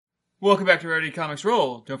Welcome back to Rarity Comics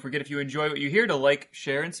Roll. Don't forget, if you enjoy what you hear, to like,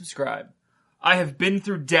 share, and subscribe. I have been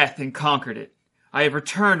through death and conquered it. I have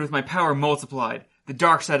returned with my power multiplied. The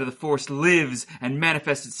dark side of the Force lives and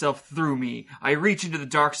manifests itself through me. I reach into the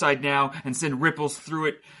dark side now and send ripples through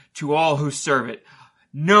it to all who serve it.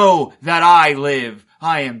 Know that I live.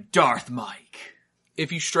 I am Darth Mike.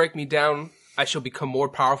 If you strike me down, I shall become more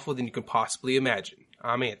powerful than you can possibly imagine.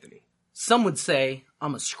 I'm Anthony. Some would say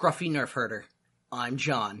I'm a scruffy nerf herder. I'm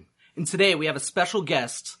John. And today we have a special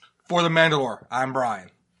guest. For the Mandalore, I'm Brian.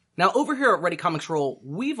 Now, over here at Ready Comics Roll,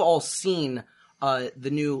 we've all seen the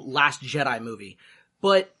new Last Jedi movie.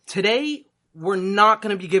 But today, we're not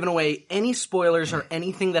going to be giving away any spoilers or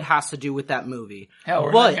anything that has to do with that movie. Hell,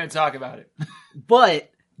 we're not going to talk about it. But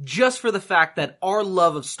just for the fact that our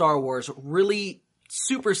love of Star Wars really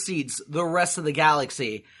supersedes the rest of the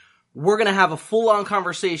galaxy, we're going to have a full-on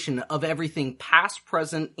conversation of everything past,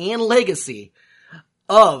 present, and legacy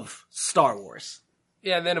of Star Wars.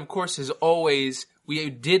 Yeah, and then of course, as always, we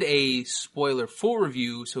did a spoiler full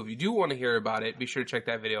review, so if you do want to hear about it, be sure to check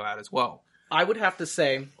that video out as well. I would have to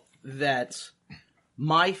say that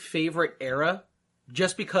my favorite era,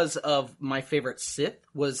 just because of my favorite Sith,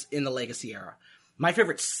 was in the Legacy era. My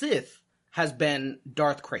favorite Sith has been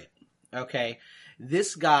Darth Krayt, okay?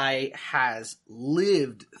 This guy has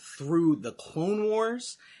lived through the Clone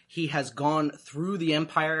Wars. He has gone through the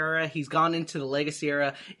Empire era. He's gone into the Legacy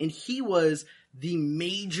era. And he was the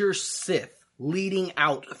major Sith leading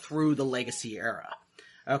out through the Legacy era.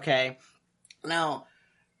 Okay? Now,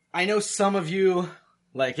 I know some of you,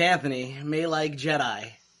 like Anthony, may like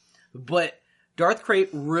Jedi. But Darth Krayt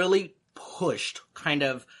really pushed kind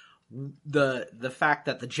of the fact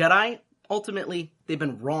that the Jedi, ultimately, they've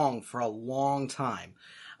been wrong for a long time.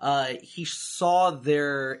 He saw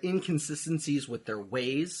their inconsistencies with their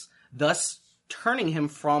ways, thus turning him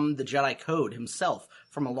from the Jedi Code himself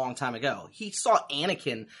from a long time ago. He saw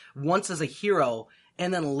Anakin once as a hero,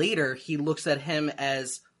 and then later he looks at him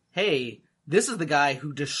as, hey, this is the guy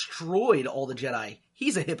who destroyed all the Jedi.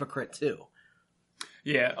 He's a hypocrite too.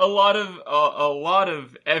 Yeah, a lot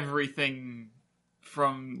of everything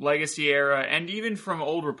from Legacy era and even from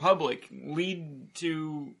Old Republic lead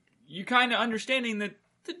to you kind of understanding that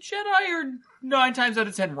the Jedi are 9 times out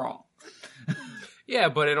of 10 wrong. Yeah,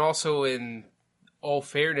 but also in all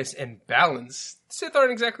fairness and balance, Sith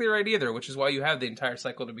aren't exactly right either, which is why you have the entire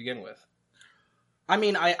cycle to begin with. I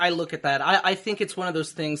mean, I look at that. I think it's one of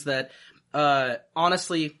those things that,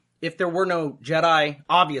 honestly, if there were no Jedi,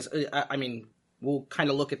 I mean, we'll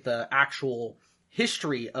kind of look at the actual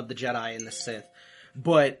history of the Jedi and the Sith.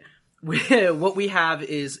 But what we have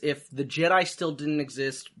is, if the Jedi still didn't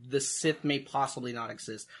exist, the Sith may possibly not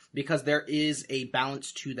exist, because there is a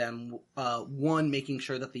balance to them. One making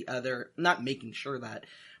sure that the other, not making sure that,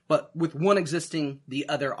 but with one existing, the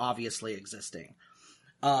other obviously existing.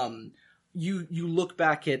 You look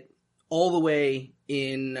back at all the way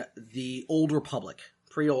in the Old Republic,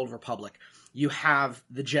 pre-Old Republic, you have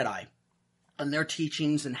the Jedi and their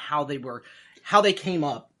teachings and how they came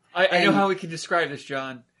up. I know how we can describe this,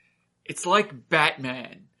 John. It's like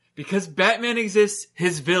Batman. Because Batman exists,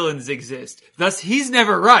 his villains exist. Thus, he's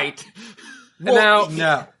never right. Well,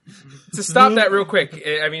 No. To stop that real quick,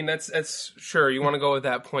 I mean, that's sure, you want to go with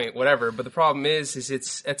that point, whatever, but the problem is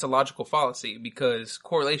it's a logical fallacy, because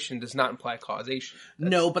correlation does not imply causation.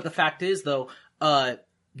 No, but the fact is, though, the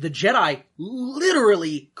Jedi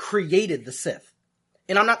literally created the Sith.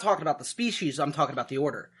 And I'm not talking about the species, I'm talking about the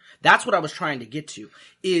Order. That's what I was trying to get to,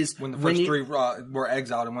 is When the first three were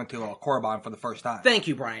exiled and went to Korriban for the first time. Thank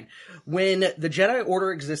you, Brian. When the Jedi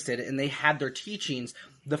Order existed and they had their teachings,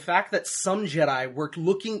 the fact that some Jedi were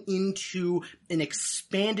looking into an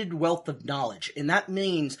expanded wealth of knowledge, and that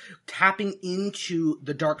means tapping into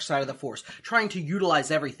the dark side of the Force, trying to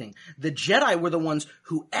utilize everything. The Jedi were the ones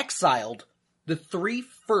who exiled the 3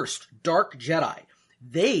 first Dark Jedi.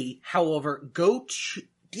 They, however, go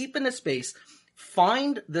deep into space,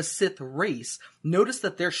 find the Sith race, notice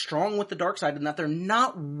that they're strong with the dark side and that they're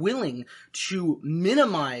not willing to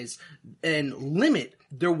minimize and limit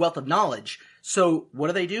their wealth of knowledge. So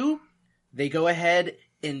what do? They go ahead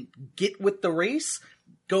and get with the race,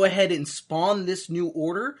 go ahead and spawn this new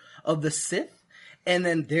order of the Sith, and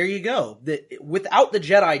then there you go. Without the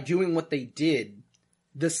Jedi doing what they did,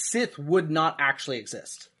 the Sith would not actually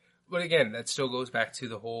exist. But again, that still goes back to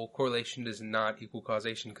the whole correlation does not equal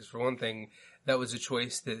causation, because for one thing, that was a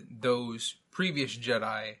choice that those previous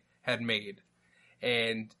Jedi had made.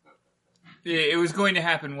 And it was going to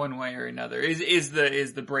happen one way or another, is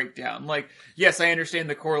the breakdown. Like, yes, I understand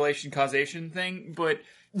the correlation causation thing, but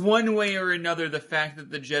one way or another, the fact that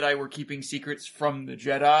the Jedi were keeping secrets from the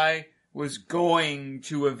Jedi was going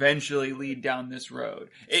to eventually lead down this road.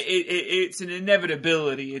 It's an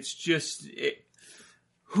inevitability. It's just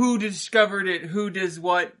who discovered it, who does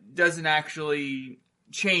what, doesn't actually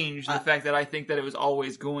change the fact that I think that it was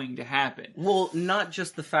always going to happen. Well, not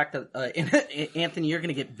just the fact that Anthony, you're going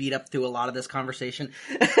to get beat up through a lot of this conversation.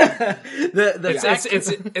 It's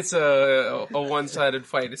a one-sided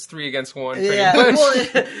fight. It's 3 against 1. Yeah,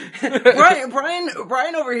 well,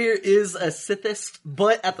 Brian over here is a Sithist,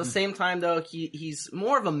 but at the same time, though, he's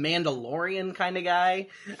more of a Mandalorian kind of guy.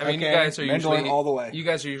 I mean, Okay. you guys are usually all the way. You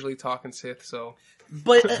guys are usually talking Sith, so.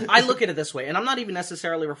 But I look at it this way, and I'm not even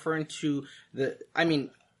necessarily referring to the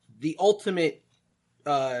ultimate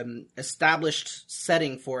established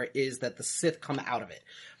setting for it is that the Sith come out of it.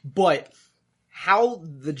 But how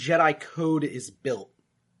the Jedi Code is built,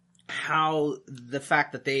 how the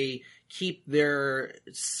fact that they keep their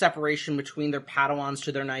separation between their Padawans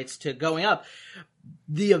to their Knights to going up,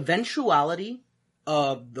 the eventuality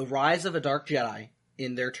of the rise of a Dark Jedi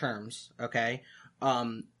in their terms, okay,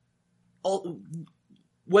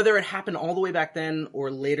 whether it happened all the way back then or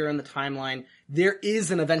later in the timeline, there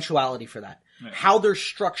is an eventuality for that. Right. How they're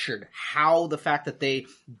structured, how the fact that they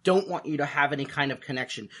don't want you to have any kind of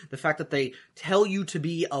connection, the fact that they tell you to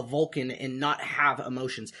be a Vulcan and not have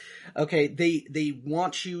emotions. Okay, they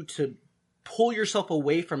want you to pull yourself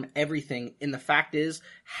away from everything, and the fact is,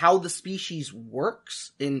 how the species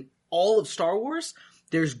works in all of Star Wars,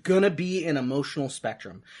 there's gonna be an emotional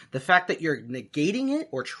spectrum. The fact that you're negating it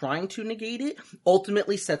or trying to negate it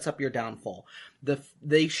ultimately sets up your downfall.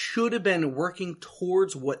 They should have been working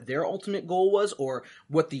towards what their ultimate goal was, or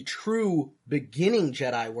what the true beginning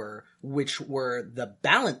Jedi were, which were the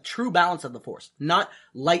true balance of the Force. Not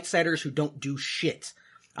lightsiders who don't do shit.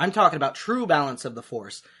 I'm talking about true balance of the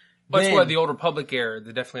Force. That's why the Old Republic era,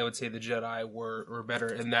 definitely I would say the Jedi were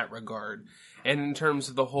better in that regard. And in terms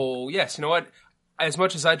of the whole, yes, you know what? As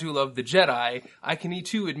much as I do love the Jedi, I can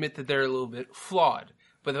too admit that they're a little bit flawed.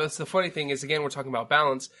 But that's the funny thing is, again, we're talking about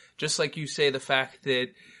balance. Just like you say, the fact that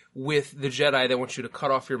with the Jedi, they want you to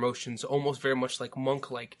cut off your emotions, almost very much like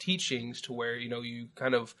monk-like teachings, to where, you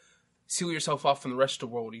kind of seal yourself off from the rest of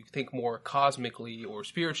the world. You think more cosmically or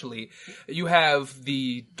spiritually. You have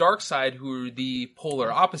the dark side, who are the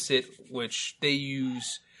polar opposite, which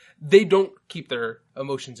they don't keep their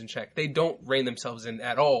emotions in check. They don't rein themselves in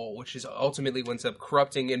at all, which is ultimately ends up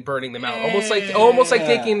corrupting and burning them out. Almost like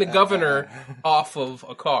taking the governor off of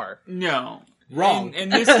a car. No. Wrong.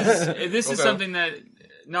 And this is something that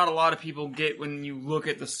not a lot of people get when you look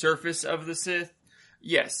at the surface of the Sith.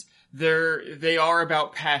 Yes, they are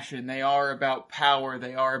about passion, they are about power,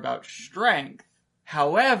 they are about strength.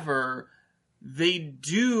 However, they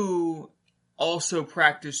do also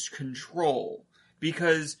practice control,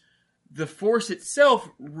 because the Force itself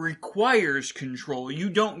requires control. You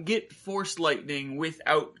don't get Force lightning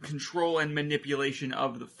without control and manipulation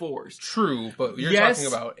of the Force. True, but we're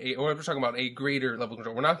talking about a greater level of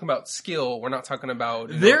control. We're not talking about skill. We're not talking about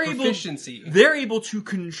proficiency. They're able to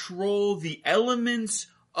control the elements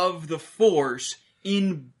of the Force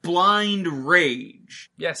in blind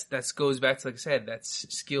rage. Yes, that goes back to, like I said, that's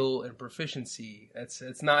skill and proficiency.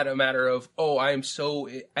 It's not a matter of, I am so...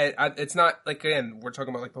 it's not, like, again, we're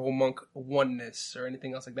talking about like the whole monk oneness or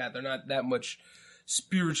anything else like that. They're not that much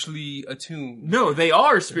spiritually attuned. No, they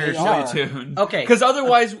are spiritually attuned. Okay. Because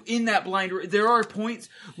otherwise, in that blind... there are points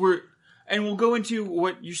where... And we'll go into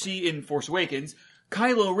what you see in Force Awakens.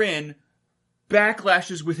 Kylo Ren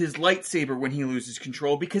backlashes with his lightsaber when he loses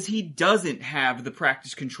control, because he doesn't have the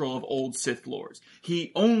practice control of old Sith Lords.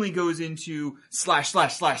 He only goes into slash,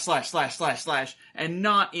 and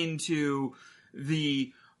not into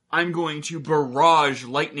the I'm going to barrage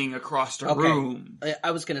lightning across a room.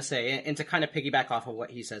 I was going to say, and to kind of piggyback off of what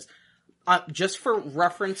he says, just for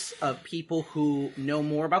reference of people who know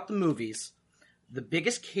more about the movies, the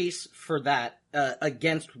biggest case for that,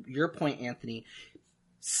 against your point, Anthony,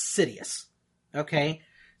 Sidious. Okay?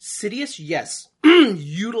 Sidious, yes,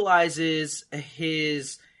 utilizes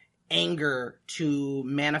his anger to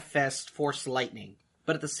manifest Force lightning.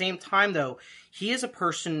 But at the same time, though, he is a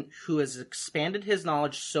person who has expanded his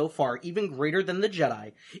knowledge so far, even greater than the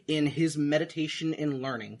Jedi, in his meditation and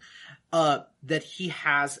learning, that he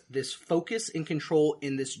has this focus and control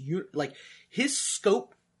in this, his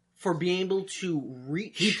scope for being able to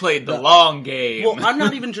reach... He played the long game. Well, I'm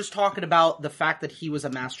not even just talking about the fact that he was a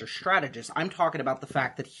master strategist. I'm talking about the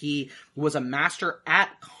fact that he was a master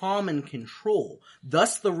at common control.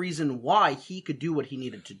 Thus the reason why he could do what he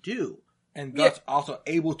needed to do. And thus also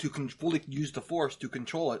able to fully use the Force to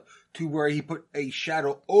control it, to where he put a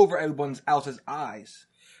shadow over everyone else's eyes.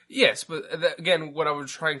 Yes, but again, what I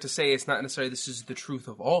was trying to say is not necessarily this is the truth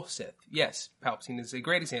of all Sith. Yes, Palpatine is a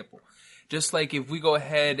great example. Just like if we go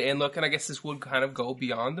ahead and look, and I guess this would kind of go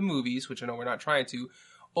beyond the movies, which I know we're not trying to,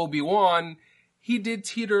 Obi-Wan, he did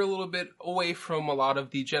teeter a little bit away from a lot of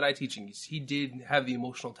the Jedi teachings. He did have the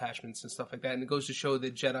emotional attachments and stuff like that, and it goes to show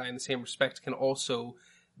that Jedi, in the same respect, can also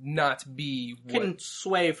not be Can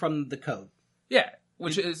sway from the code. Yeah,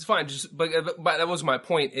 which is fine. But that was my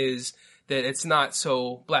point, is that it's not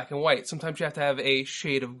so black and white. Sometimes you have to have a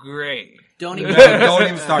shade of gray. Don't even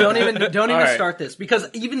start. start this, because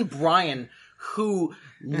even Brian, who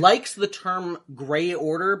likes the term Gray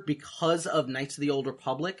Order because of Knights of the Old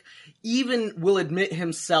Republic, even will admit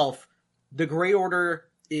himself the Gray Order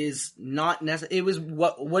is not necessary. It was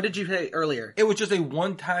what did you say earlier? It was just a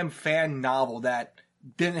one-time fan novel that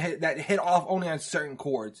hit off only on certain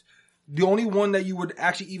chords. The only one that you would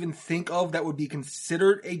actually even think of that would be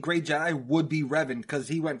considered a great Jedi would be Revan, because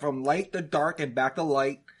he went from light to dark and back to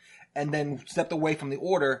light, and then stepped away from the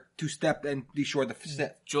Order to step and destroy the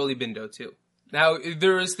Sith. Jolie Bindo, too. Now,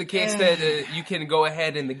 there is the case that you can go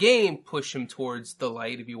ahead in the game, push him towards the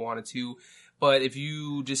light if you wanted to, but if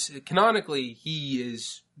you just, canonically, he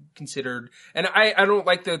is considered, and I don't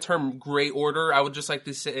like the term Gray Order. I would just like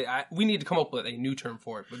to say, we need to come up with a new term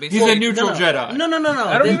for it. But he's a neutral Jedi. No.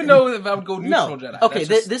 I don't even know if I would go neutral Jedi. Okay,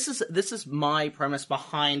 this is my premise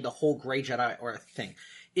behind the whole Gray Jedi or thing.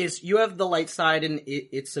 Is you have the light side and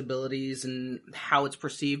its abilities and how it's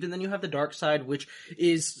perceived, and then you have the dark side, which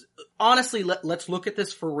is, honestly, let's look at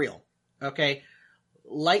this for real. Okay?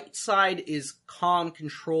 Light side is calm,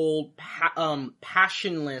 controlled,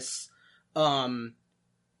 passionless,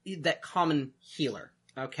 that common healer,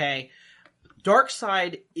 okay? Dark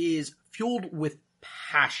side is fueled with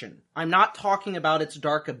passion. I'm not talking about its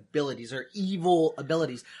dark abilities or evil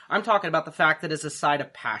abilities. I'm talking about the fact that it's a side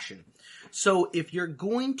of passion. So if you're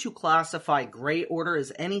going to classify Gray Order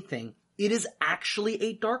as anything, it is actually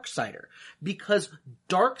a Darksider, because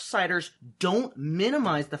Darksiders don't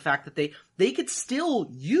minimize the fact that they could still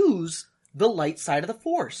use the light side of the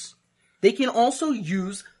Force. They can also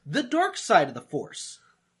use the dark side of the Force.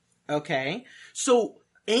 Okay? So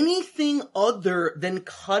anything other than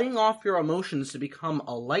cutting off your emotions to become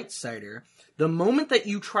a lightsider, the moment that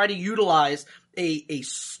you try to utilize a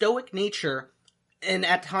stoic nature and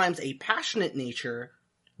at times a passionate nature,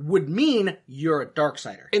 would mean you're a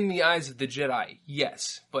Darksider. In the eyes of the Jedi,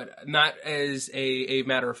 yes, but not as a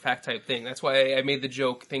matter-of-fact type thing. That's why I made the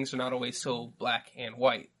joke, things are not always so black and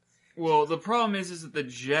white. Well, the problem is that the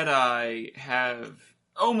Jedi have,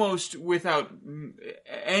 almost without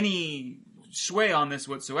any sway on this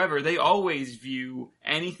whatsoever, they always view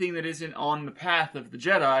anything that isn't on the path of the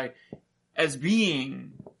Jedi as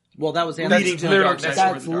being... Well, that was leading to the dark side.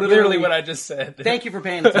 That's literally what I just said. Thank you for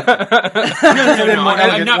paying attention. No,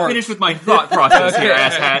 I'm not finished with my thought process here,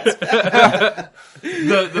 asshats.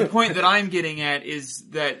 The point that I'm getting at is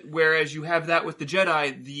that whereas you have that with the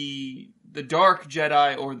Jedi, the dark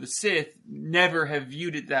Jedi or the Sith never have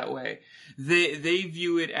viewed it that way. They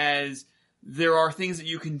view it as there are things that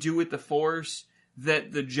you can do with the Force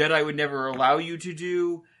that the Jedi would never allow you to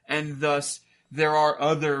do, and thus there are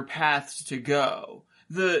other paths to go.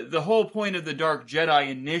 The whole point of the Dark Jedi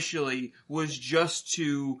initially was just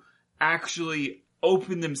to actually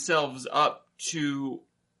open themselves up to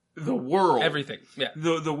the world. Everything, yeah.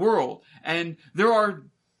 The world. And there are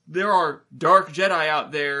Dark Jedi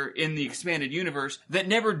out there in the expanded universe that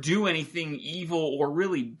never do anything evil or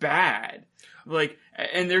really bad.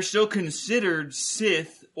 And they're still considered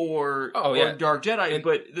Sith or Dark Jedi,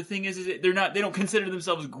 but the thing is they don't consider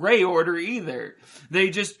themselves Grey Order either. They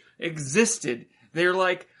just existed. They're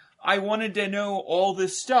like, I wanted to know all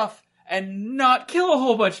this stuff and not kill a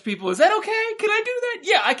whole bunch of people. Is that okay? Can I do that?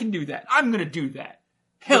 Yeah, I can do that. I'm gonna do that.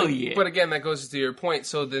 Hell yeah. But again, that goes to your point.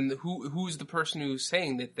 So then who's the person who's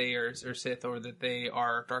saying that they are Sith or that they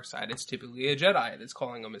are dark side? It's typically a Jedi that's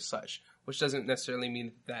calling them as such, which doesn't necessarily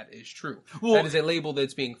mean that is true. Well, that is a label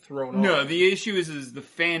that's being thrown on. No, the issue is the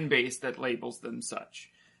fan base that labels them such.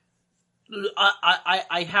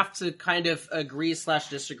 I have to kind of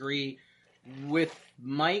agree/disagree with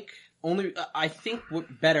Mike. Only I think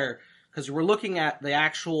better, because we're looking at the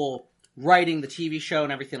actual writing, the TV show,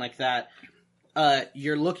 and everything like that.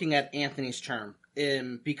 You're looking at Anthony's term,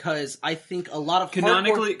 because I think a lot of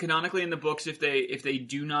canonically in the books, if they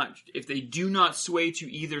do not sway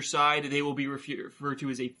to either side, they will be referred to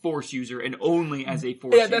as a Force user and only as a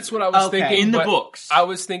Force. Yeah, that's what I was thinking in the books. I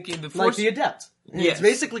was thinking the Force, like the Adept. Yes. It's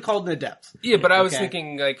basically called an Adept. Yeah, but I was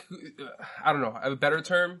thinking I don't know, I have a better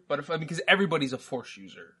term, but because everybody's a Force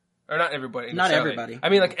user. Or not everybody. Not necessarily. everybody. I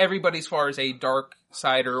mean, like, everybody as far as a dark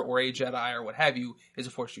sider or a Jedi or what have you is a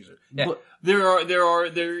Force user. Yeah. But-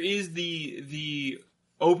 There is the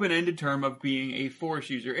open-ended term of being a Force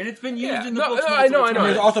user, and it's been used in the books. I know. And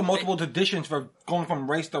there's also multiple traditions for going from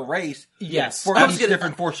race to race. Yes. For I was each gonna-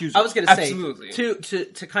 different Force user. I was going to say, Absolutely.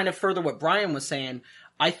 to kind of further what Brian was saying,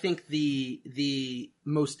 I think the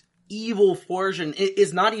most evil version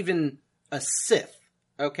is not even a Sith.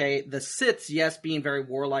 Okay, the Siths, yes, being very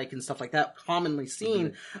warlike and stuff like that, commonly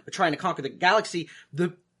seen trying to conquer the galaxy.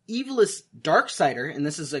 The evilest Darksider, and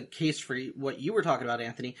this is a case for what you were talking about,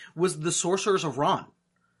 Anthony, was the Sorcerers of Ron.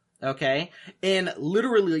 Okay, and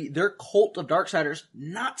literally their cult of Darksiders,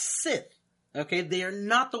 not Sith. Okay, they are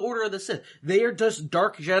not the Order of the Sith. They are just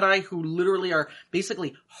Dark Jedi who literally are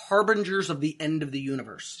basically harbingers of the end of the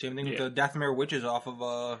universe. Same thing with the Dathomir witches off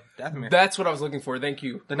of Dathomir. That's what I was looking for. Thank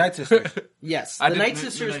you. The Night Sisters. Yes, I the did- Night the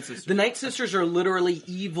Sisters. Night Sisters. The Night Sisters are literally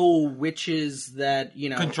evil witches that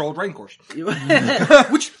Controlled Rancors.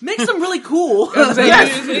 which makes them really cool. I was saying,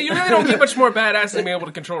 Yes. you really don't get much more badass than being able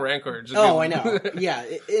to control Rancor. Just Oh, do- I know. Yeah,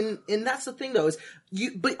 and that's the thing though is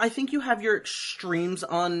but I think you have your extremes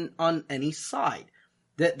on any side.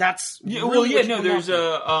 That's Yeah, really well, yeah, what you no, come there's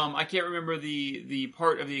off with. I can't remember the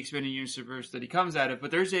part of the expanded universe that he comes out of, but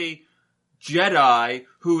there's a Jedi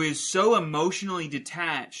who is so emotionally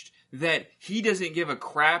detached that he doesn't give a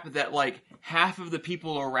crap that, like, half of the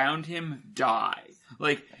people around him die.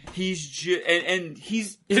 Like, he's and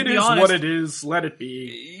he's, to It be is honest, what it is. Let it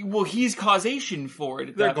be. well, he's causation for it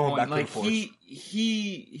at They're that going point. back to Like, the Force.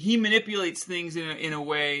 he manipulates things in a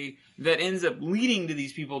way that ends up leading to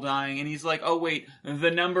these people dying, and he's like, oh wait, the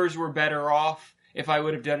numbers were better off if I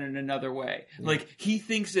would have done it another way. Like, he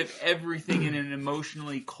thinks of everything in an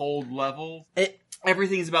emotionally cold level.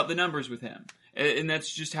 Everything is about the numbers with him, and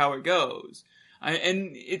that's just how it goes.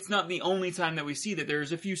 And it's not the only time that we see that.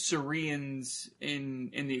 There's a few Saurians in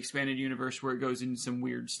the expanded universe where it goes into some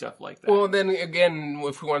weird stuff like that. Well, then again,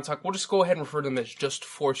 if we want to talk, we'll just go ahead and refer to them as just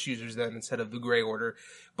Force users then instead of the Grey Order.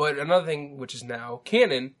 But another thing, which is now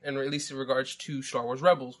canon, and at least in regards to Star Wars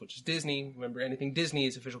Rebels, which is Disney. Remember, anything Disney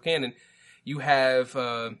is official canon. You have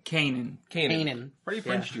Kanan. Kanan. Freddie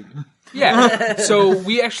Prinze Jr. Yeah. So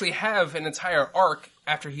we actually have an entire arc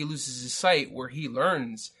after he loses his sight where he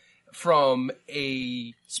learns from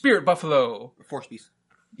a spirit buffalo. Force Beast.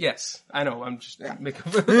 Yes, I know. I'm just making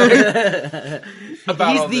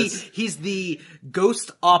about all this. He's the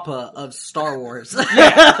Ghost Appa of Star Wars.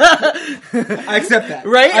 I accept that.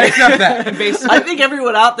 Right? I accept that. I think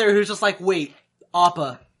everyone out there who's just like, wait,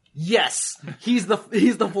 Appa. Yes, he's the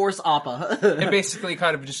Force Appa. It basically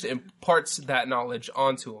kind of just imparts that knowledge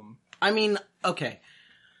onto him. I mean, okay.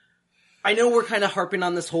 I know we're kind of harping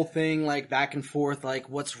on this whole thing, like, back and forth, like,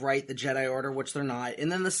 what's right, the Jedi Order, which they're not,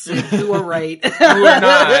 and then the Sith who are right. Who are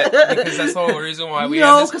not, because that's the whole reason why we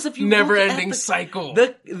No, have 'cause this if you look never-ending at cycle.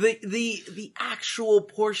 The actual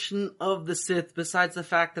portion of the Sith, besides the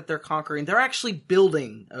fact that they're conquering, they're actually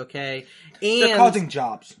building, okay? And They're causing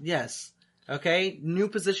jobs. yes. Okay, new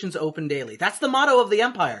positions open daily. That's the motto of the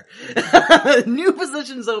Empire. New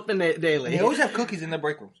positions open daily. They always have cookies in their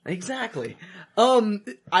break rooms. Exactly.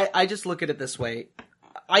 I just look at it this way.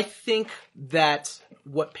 I think that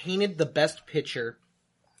what painted the best picture,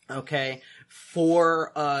 okay,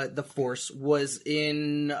 for the Force was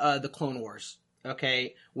in the Clone Wars.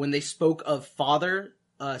 Okay, when they spoke of father,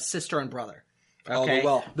 sister, and brother. Okay, the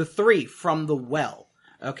well. the three from the well.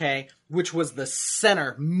 Okay, which was the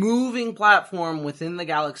center moving platform within the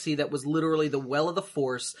galaxy that was literally the well of the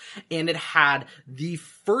Force, and it had the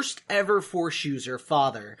first ever Force user,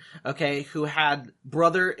 father, okay, who had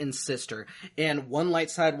brother and sister, and one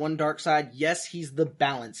light side, one dark side. Yes, he's the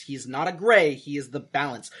balance. He's not a gray, he is the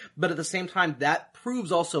balance. But at the same time, that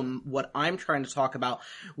proves also what I'm trying to talk about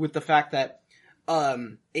with the fact that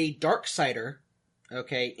a Darksider,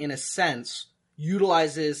 okay, in a sense,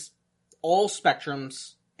 utilizes all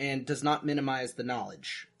spectrums and does not minimize the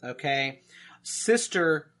knowledge, okay?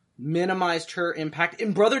 Sister minimized her impact,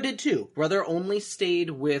 and brother did too. Brother only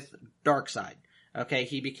stayed with Darkseid, okay?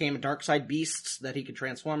 He became a Darkseid beast that he could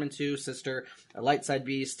transform into, sister a light side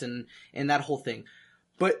beast, and that whole thing.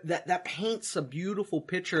 But that paints a beautiful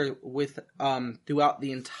picture with throughout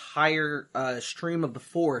the entire stream of the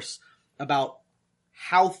Force about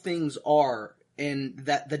how things are, and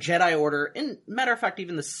that the Jedi Order, and matter of fact,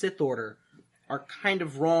 even the Sith Order, are kind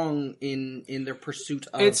of wrong in their pursuit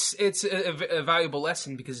of... It's a valuable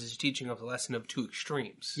lesson because it's teaching of the lesson of two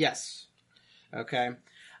extremes. Yes. Okay.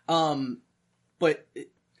 But...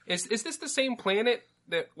 Is this the same planet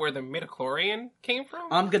where the midichlorian came from?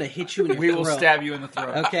 I'm gonna hit you in your We will throat. stab you in the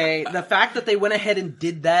throat. Okay, the fact that they went ahead and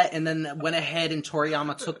did that, and then went ahead and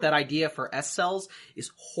Toriyama took that idea for S cells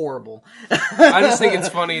is horrible. I just think it's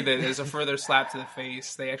funny that as a further slap to the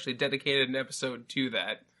face, they actually dedicated an episode to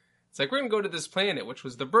that. It's like, we're going to go to this planet, which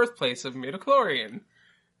was the birthplace of midichlorian.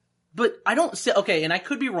 But I don't say, okay, and I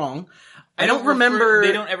could be wrong. I don't remember.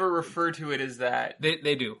 They don't ever refer to it as that.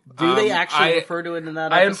 They do. Do they actually I refer to it in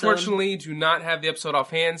that I episode? unfortunately do not have the episode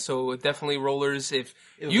offhand, so definitely, Rollers, if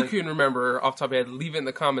you can remember off the top of your head, leave it in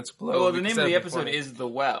the comments below. Well, the name because of the that'd be episode funny. is The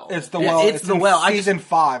Well. It's the Yeah, well. it's The in Well. I season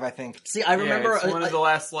 5, I think. See, I remember. it's one of the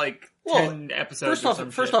last, like, 10 episodes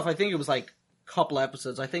First off, I think it was like a couple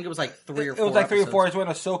episodes. I think it was like 3 or 4 It was like 3 or episodes. 4. It's when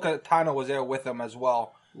Ahsoka Tano was there with them as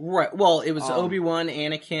well. Right. Well, it was Obi-Wan,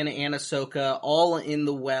 Anakin, and Ahsoka all in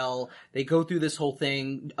the well. They go through this whole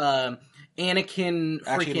thing. Anakin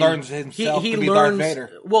Actually freaking learns himself he to be learns, Darth Vader.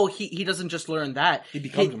 Well, he doesn't just learn that. He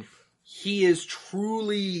becomes him. He is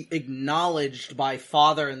truly acknowledged by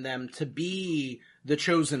Father and them to be the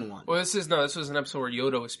chosen one. Well, this was an episode where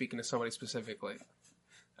Yoda was speaking to somebody specifically.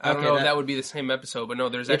 I don't Okay, know if that would be the same episode, but no,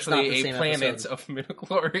 there's It's not the actually a same planet episode. of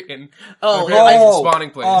midichlorian. Oh,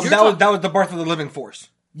 spawning place. That was the birth of the living force.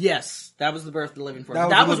 yes, that was the birth of the living force. That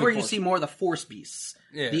was That the was living where you force. see more of the Force beasts,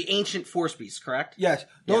 Yeah. the ancient Force beasts. Correct? Yes,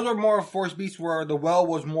 those are more of Force beasts, where the well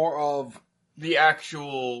was more of The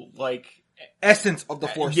actual, like... essence of the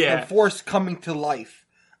Force. yeah. The Force coming to life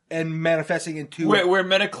and manifesting into Where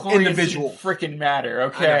midichlorians individual. freaking matter,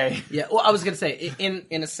 okay? Yeah, well, I was gonna say,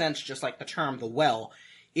 in a sense, just like the term "the well,"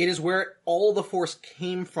 it is where all the Force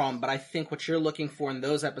came from. But I think what you're looking for in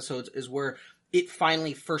those episodes is where it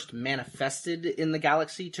finally first manifested in the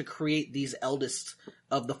galaxy to create these eldest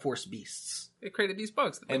of the Force beasts. They created these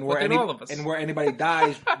bugs that and live where within all of us. and where anybody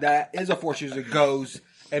dies that is a Force user goes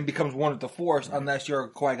and becomes one with the Force, unless you're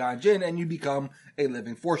Qui-Gon Jinn and you become a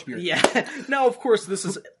living Force spirit. Yeah. Now, of course, this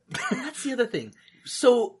is that's the other thing.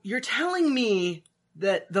 So you're telling me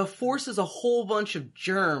that the Force is a whole bunch of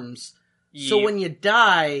germs. So Yeah. when you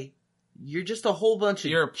die, you're just a whole bunch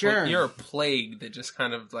of germs. You're a plague that just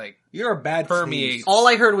kind of like You're a bad permeates. sneeze. All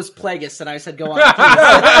I heard was Plagueis, and I said, "Go on,"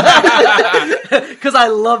 because I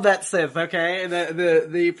love that Sith. Okay,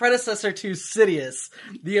 the predecessor to Sidious,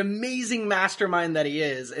 the amazing mastermind that he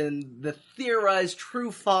is, and the theorized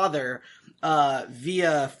true father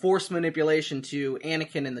via Force manipulation to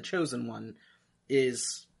Anakin and the Chosen One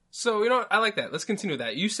is. So, you know what? I like that. Let's continue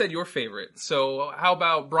that. You said your favorite. So, how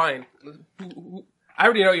about Brian? I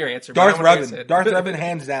already know your answer. but Darth I want to Revan. Darth Revan,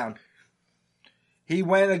 hands down. He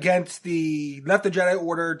went against left the Jedi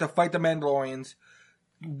Order to fight the Mandalorians,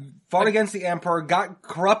 fought against the Emperor, got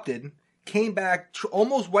corrupted, came back,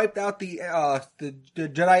 almost wiped out the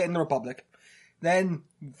Jedi and the Republic, then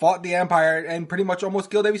fought the Empire and pretty much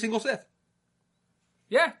almost killed every single Sith.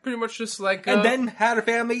 Yeah, pretty much just like... And then had a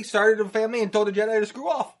family, started a family, and told the Jedi to screw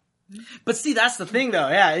off. But see, that's the thing, though.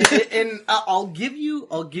 Yeah, and I'll give you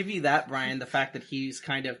that, Brian. The fact that he's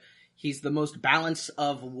the most balanced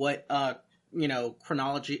of what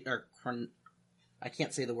chronology or I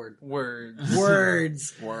can't say the word.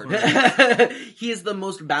 Words. He is the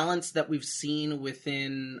most balanced that we've seen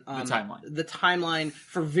within the timeline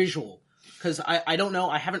for visual. Because I don't know,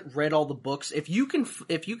 I haven't read all the books. If you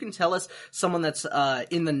can tell us someone that's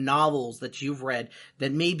in the novels that you've read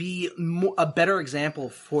that may be a better example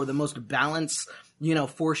for the most balanced,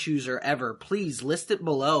 Force user ever, please list it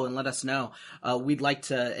below and let us know. We'd like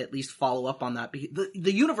to at least follow up on that.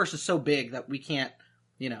 The universe is so big that we can't,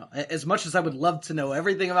 as much as I would love to know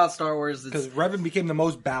everything about Star Wars. Because Revan became the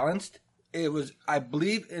most balanced. It was, I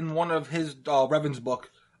believe, in one of his Revan's book,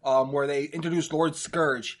 where they introduced Lord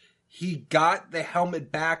Scourge. He got the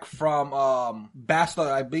helmet back from Basta,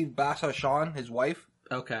 I believe Basta Shan, his wife.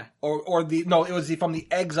 Okay. It was from the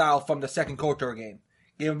exile from the second KOTOR game.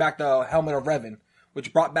 Gave him back the helmet of Revan,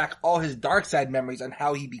 which brought back all his dark side memories on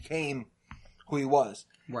how he became who he was.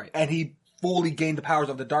 Right. And he fully gained the powers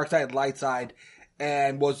of the dark side, light side,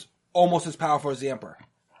 and was almost as powerful as the Emperor.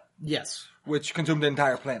 Yes. Which consumed the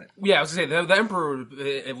entire planet. Yeah, I was going to say, the Emperor,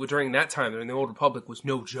 during that time, during the Old Republic, was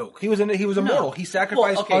no joke. He was immortal. He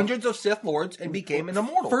sacrificed hundreds of Sith Lords and became an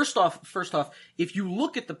immortal. First off, if you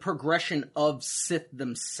look at the progression of Sith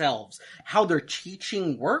themselves, how their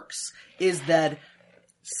teaching works is that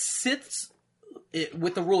Siths,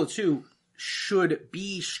 with the rule of two, should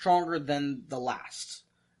be stronger than the last.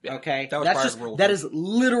 Okay, that is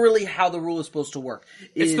literally how the rule is supposed to work.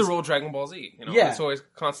 It's the rule of Dragon Ball Z. Yeah. It's always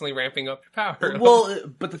constantly ramping up your power. Well,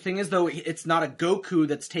 but the thing is, though, it's not a Goku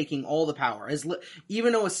that's taking all the power.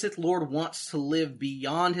 Even though a Sith Lord wants to live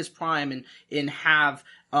beyond his prime and have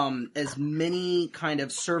as many kind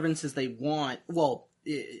of servants as they want, well,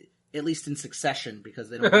 at least in succession, because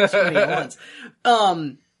they don't have too many at once.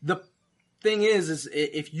 The thing is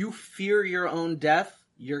if you fear your own death,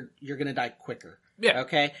 you're gonna die quicker. Yeah.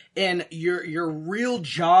 Okay? And your real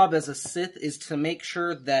job as a Sith is to make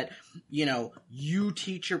sure that, you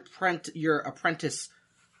teach your apprentice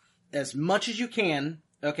as much as you can,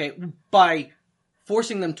 okay, by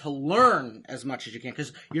forcing them to learn as much as you can,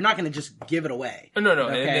 because you're not going to just give it away. No,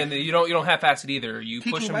 Okay? and you don't half-ass it either. You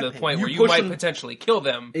push them to the point where you push might them- potentially kill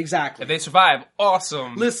them. Exactly. If they survive,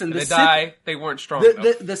 awesome. Listen, if the they Sith- die, they weren't strong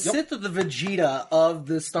enough. The Sith of the Vegeta of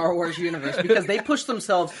the Star Wars universe, because they push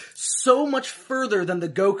themselves so much further than the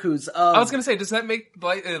Gokus of... I was gonna say, does that make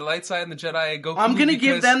light side and the Jedi Goku? I'm gonna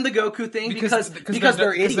give them the Goku thing because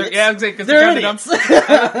they're idiots. Because They're kinda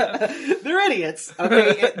idiots. They're idiots.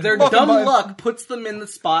 Okay, their Welcome, dumb bud. luck puts them in the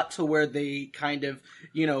spot to where they kind of,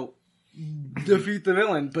 defeat the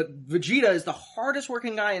villain. But Vegeta is the hardest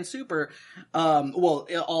working guy in Super,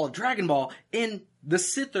 all of Dragon Ball. And the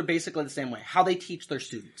Sith are basically the same way. How they teach their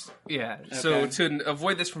students. Yeah. So to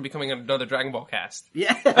avoid this from becoming another Dragon Ball cast,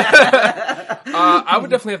 Yeah. I would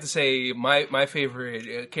definitely have to say my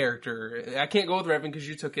favorite character. I can't go with Revan because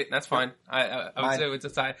you took it. And that's fine. I would say it's a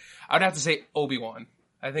tie. I would have to say Obi-Wan.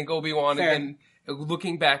 I think Obi-Wan, Fair. and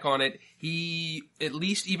looking back on it, he, at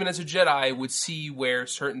least even as a Jedi, would see where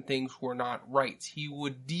certain things were not right. He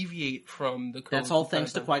would deviate from the code. That's all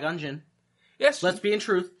thanks to Qui-Gon Jinn. Yes. Let's be in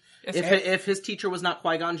truth. Yes. If his teacher was not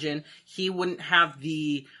Qui-Gon Jinn, he wouldn't have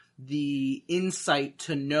the insight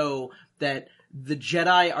to know that the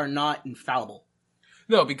Jedi are not infallible.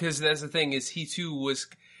 No, because that's the thing, is he too was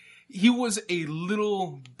a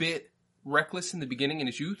little bit reckless in the beginning in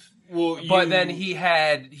his youth. Well, But then he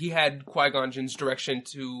had Qui-Gon Jinn's direction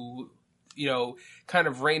to, kind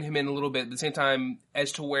of rein him in a little bit at the same time,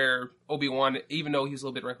 as to where Obi-Wan, even though he was a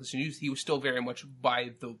little bit reckless in youth, he was still very much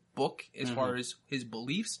by the book as far as his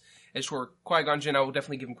beliefs. As for Qui-Gon Jinn, I will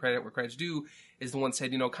definitely give him credit where credit's due, is the one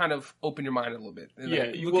said, kind of open your mind a little bit. And Yeah,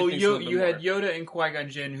 look at well, things a little bit you had more. Yoda and Qui-Gon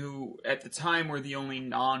Jinn, who at the time were the only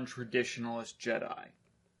non-traditionalist Jedi.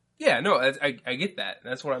 Yeah, no, I get that.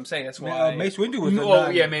 That's what I'm saying. That's why. Mace Windu was Mace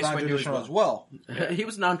Windu non-traditional as as well. He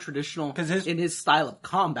was non-traditional 'Cause in his style of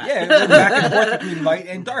combat. Yeah, it went back and forth between light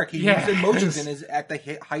and dark. He Yes. used emotions at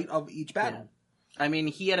the height of each battle. I mean,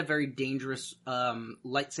 he had a very dangerous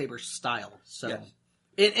lightsaber style. So, Yes.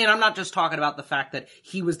 and I'm not just talking about the fact that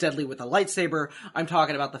he was deadly with a lightsaber. I'm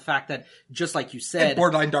talking about the fact that, just like you said,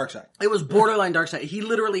 Borderline dark side. it was borderline dark side. He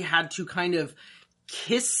literally had to kind of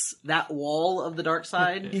kiss that wall of the dark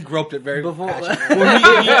side He groped it very before.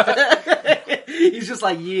 passionately. He's just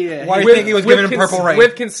like, yeah, Why do you think he was giving him purple rain?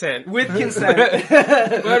 With consent. with consent.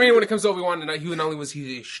 But I mean, when it comes to Obi-Wan, not only was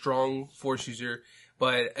he a strong Force user,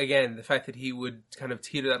 but again, the fact that he would kind of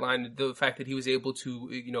teeter that line, the fact that he was able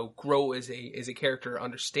to, grow as a character,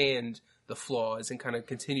 understand the flaws, and kind of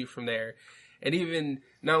continue from there. And even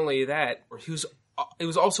not only that, he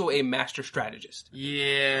was also a master strategist.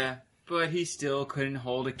 Yeah, but he still couldn't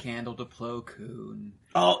hold a candle to Plo Koon.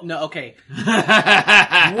 Oh no, okay.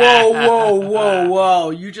 Whoa!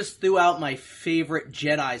 You just threw out my favorite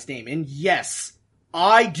Jedi's name, and yes,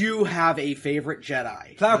 I do have a favorite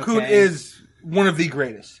Jedi. Plo Koon okay? is one of the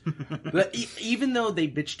greatest. But even though they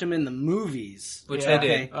bitched him in the movies, Which okay,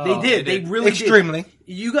 they did. they did. They really Extremely. did.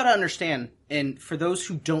 You got to understand, and for those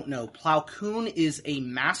who don't know, Plo Koon is a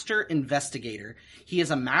master investigator. He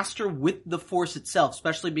is a master with the Force itself,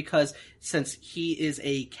 especially because since he is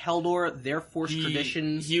a Keldor, their Force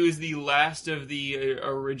traditions. He was the last of the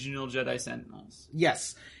original Jedi Sentinels.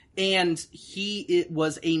 Yes. And he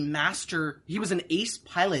was a master, he was an ace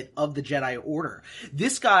pilot of the Jedi Order.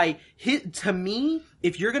 This guy, to me,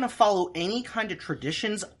 if you're gonna follow any kind of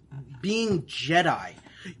traditions, being Jedi,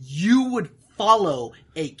 you would follow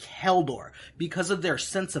a Keldor because of their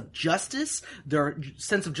sense of justice, their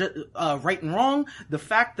sense of right and wrong, the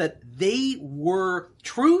fact that they were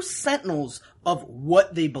true sentinels of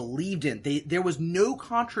what they believed in. There was no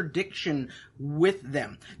contradiction with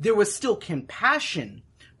them. There was still compassion,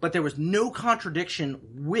 but there was no contradiction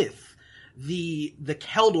with the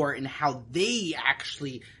Keldor and how they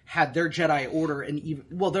actually had their Jedi Order, and even,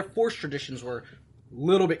 their Force traditions were a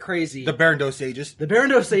little bit crazy. The Barandos sages. The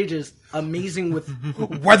Barandos sages, amazing with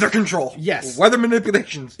Weather control. Yes. Weather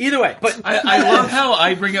manipulations. either way. But I love how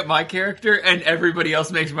I bring up my character and everybody else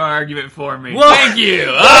makes my argument for me. Well- Thank you!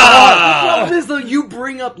 the Ah! problem is though, you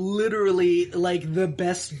bring up literally like the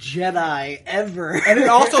best Jedi ever, And it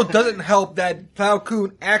also doesn't help that Plo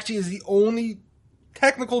Koon actually is the only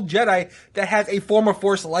technical Jedi that has a form of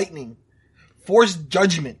Force lightning. Force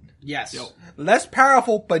judgment. yes. Less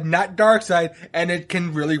powerful, but not dark side, and it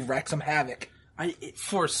can really wreak some havoc.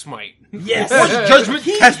 Force Smite. Yes, Judgment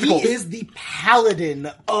he Testicles. is the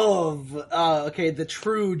paladin of the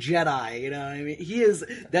true Jedi. You know, what I mean, he is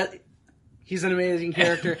that. He's an amazing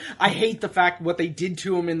character. I hate the fact what they did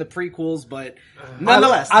to him in the prequels, but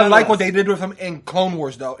nonetheless, I like what they did with him in Clone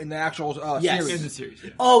Wars, though, in the actual Yes. series. In the series, yeah.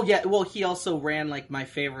 Oh yeah, well he also ran like my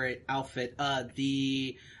favorite outfit,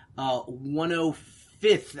 the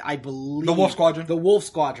 105th, I believe, The Wolf Squadron. The Wolf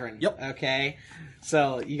Squadron. Yep. Okay,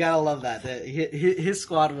 so you gotta love that. His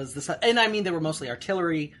squad was and I mean they were mostly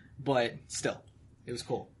artillery, but still, it was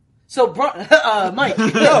cool. So, Mike,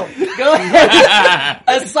 go ahead.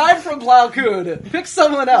 Aside from Plow Koon, pick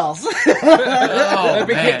someone else.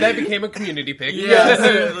 That became a community pick.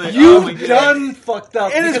 Yes. You've done fucked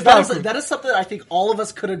up. It is Because Plow Koon. that is something I think all of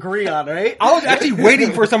us could agree on, right? I was actually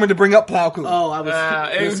waiting for someone to bring up Plow Koon. Oh, I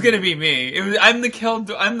was. It was gonna be me. I'm the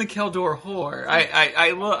Keldor whore.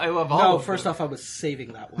 I love all. No, of first them. off, I was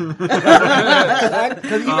saving that one.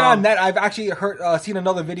 Because even on that, I've actually seen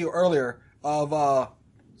another video earlier of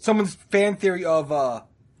someone's fan theory of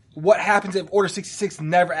what happens if Order 66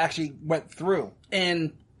 never actually went through.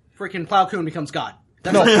 And freaking Plow Koon becomes God.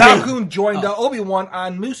 That's No, what- Plow Koon joined Obi-Wan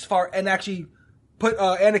on Mustafar and actually put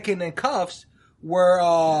Anakin in cuffs where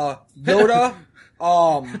Yoda...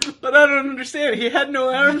 But I don't understand. He had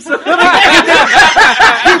no arms. he wasn't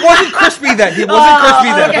crispy then. He wasn't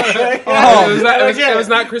crispy then. It was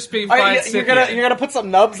not crispy fried You're chicken. gonna put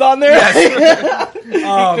some nubs on there?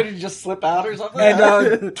 Could he just slip out or something?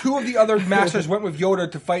 And two of the other masters went with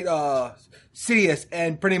Yoda to fight Sidious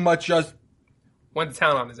and pretty much just... Went to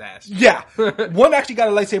town on his ass. Yeah. One actually got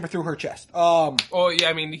a lightsaber through her chest. Oh, yeah,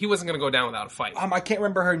 I mean, he wasn't going to go down without a fight. I can't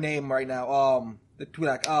remember her name right now. The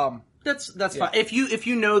Twi'lek. That's fine. If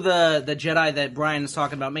you know the Jedi that Brian is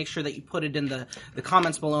talking about, make sure that you put it in the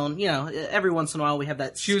comments below. And, you know, every once in a while we have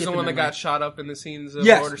that. She was the skip one in that there. got shot up in the scenes of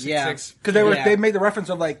Yes. Order 66. Yeah. Because they made the reference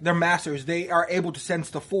of like their masters. They are able to sense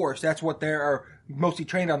the Force. That's what they are mostly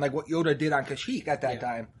trained on. Like what Yoda did on Kashyyyk at that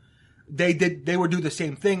time. They would do the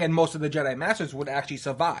same thing, and most of the Jedi Masters would actually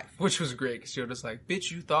survive. Which was great, because Yoda's like,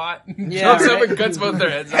 bitch, you thought? Yeah, Jumps up right. and cuts both their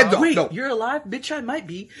heads Head off. off. Wait, No. you're alive, bitch? I might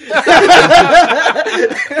be.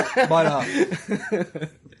 But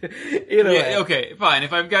Either way. Yeah, okay, fine.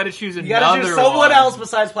 If I've got to choose You another gotta do someone one, else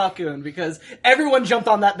besides Plow Koon, because everyone jumped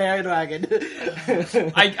on that bandwagon.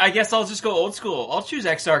 I guess I'll just go old school. I'll choose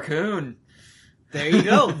Exar Kun. There you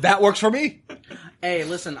go. that works for me. Hey,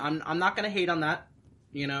 listen, I'm not gonna hate on that.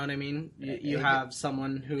 You know what I mean? You have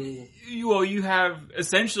someone who... Well, you have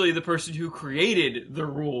essentially the person who created the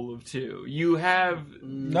rule of two. You have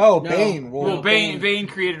No, Bane. well, Bane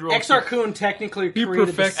created rule. Exar Kun technically created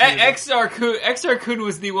the perfected series. Exar Kun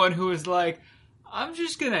was the one who was like, I'm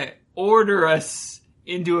just gonna order us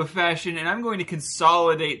into a fashion, and I'm going to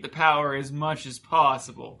consolidate the power as much as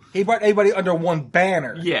possible. He brought everybody under one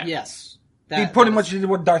banner. Yeah, Yes. He pretty much did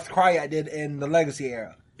what Darth Kryat did in the Legacy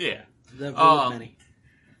era. yeah. The rule of many.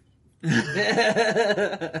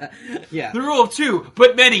 Yeah. The rule of two,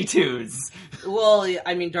 but many twos. Well,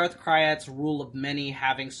 I mean, Darth Kryat's rule of many,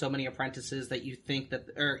 having so many apprentices that you think that,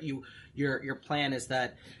 or your plan is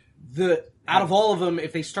that out of all of them,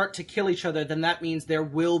 if they start to kill each other, then that means there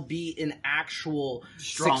will be an actual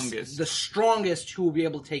Strongest. the strongest who will be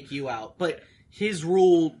able to take you out. But his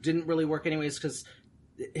rule didn't really work anyways, because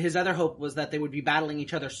his other hope was that they would be battling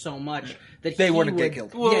each other so much that They he wouldn't would get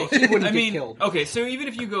killed. Well, yeah, he wouldn't I get mean, killed. okay, so even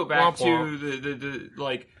if you go back Womp to the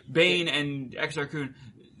like Bane and Exar Kun,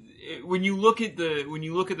 when you look at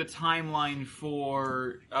the timeline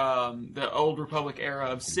for the Old Republic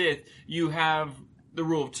era of Sith, you have the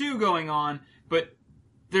rule of two going on, but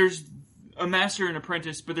there's a master and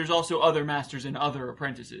apprentice, but there's also other masters and other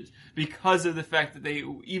apprentices because of the fact that they,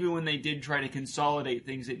 even when they did try to consolidate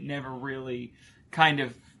things, it never really kind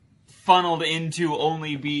of funneled into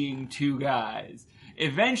only being two guys.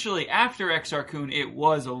 Eventually, after Exar Kun, it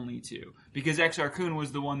was only two. Because Exar Kun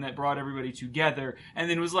was the one that brought everybody together, and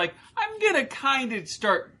then was like, I'm gonna kind of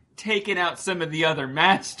start taking out some of the other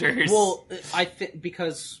masters. Well, I think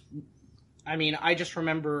because, I mean, I just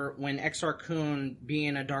remember when Exar Kun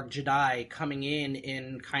being a Dark Jedi coming in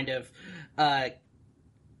and kind of,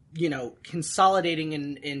 consolidating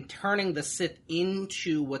and turning the Sith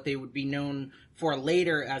into what they would be known for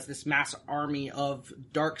later as this mass army of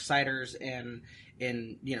Darksiders and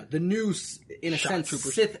the new, in a sense,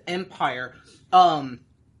 Sith Empire.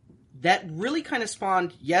 That really kind of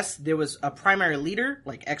spawned, yes, there was a primary leader,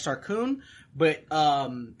 like Exar Kun, but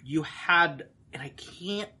you had, and I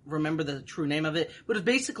can't remember the true name of it, but it was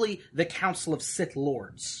basically the Council of Sith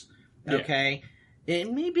Lords, okay?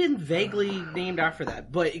 It may have been vaguely named after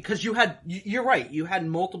that, but because you're right, you had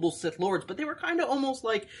multiple Sith Lords, but they were kind of almost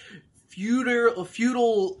like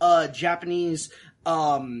feudal Japanese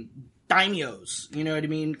daimyos, you know what I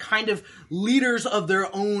mean? Kind of leaders of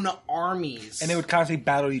their own armies. And they would constantly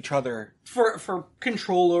battle each other. For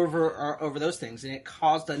control over those things, and it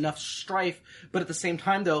caused enough strife, but at the same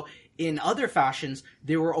time, though, in other fashions,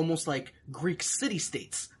 they were almost like Greek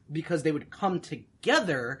city-states, because they would come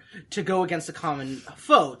together to go against a common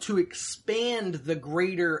foe, to expand the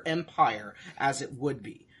greater empire as it would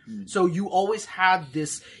be. So you always had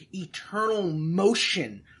this eternal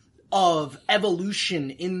motion of evolution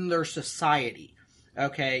in their society.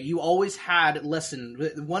 Okay, you always had, listen,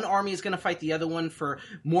 one army is going to fight the other one for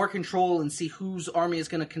more control and see whose army is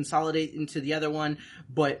going to consolidate into the other one,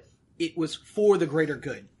 but it was for the greater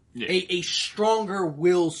good. Yeah. A stronger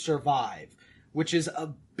will survive, which is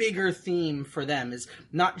a bigger theme for them, is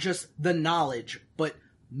not just the knowledge, but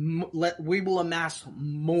we will amass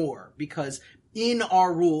more, because in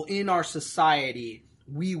our rule, in our society,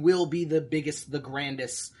 we will be the biggest, the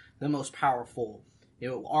grandest, the most powerful. You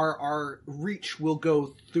know, our reach will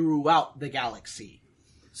go throughout the galaxy.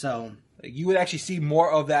 So You would actually see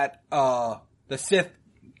more of that, the Sith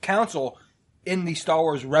Council in the Star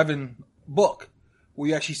Wars Revan book, where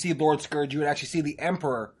you actually see Lord Scourge, you would actually see the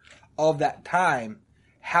Emperor of that time,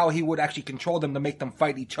 how he would actually control them to make them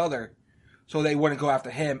fight each other, so they wouldn't go after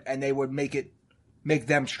him, and they would make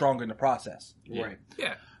them stronger in the process. right.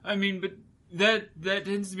 Yeah. I mean, but that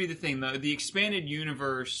tends to be the thing, though. The expanded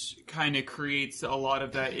universe kind of creates a lot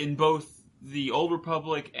of that in both the Old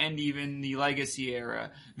Republic and even the Legacy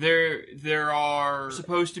era. There are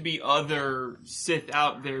supposed to be other Sith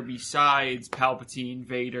out there besides Palpatine,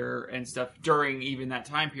 Vader, and stuff during even that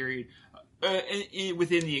time period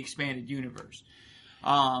within the expanded universe.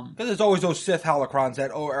 Because there's always those Sith holocrons that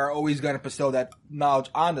are always going to bestow that knowledge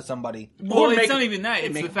onto somebody. Well, Or it's make not it- even that.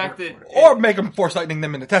 It's make the it fact work that... Or make them force lightning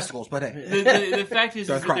them in the testicles, but hey. The fact is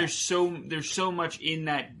Darth that Krause. there's so much in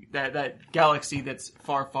that galaxy that's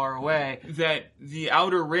far away that the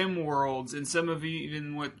Outer Rim worlds and some of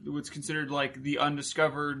even what's considered like the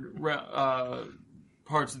undiscovered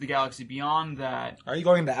parts of the galaxy beyond that. Are you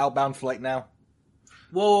going into Outbound Flight now?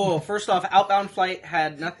 Whoa, first off, Outbound Flight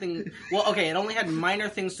had nothing... Well, okay, it only had minor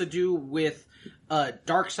things to do with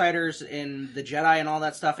Darksiders and the Jedi and all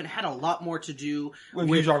that stuff. It had a lot more to do With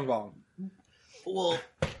with... Yu Zhong. Well,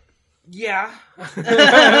 yeah.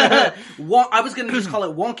 I was going to just call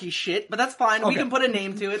it wonky shit, but that's fine. We Okay. can put a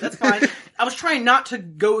name to it. That's fine. I was trying not to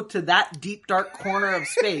go to that deep, dark corner of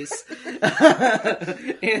space.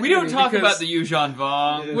 We don't talk Because- about the Yuuzhan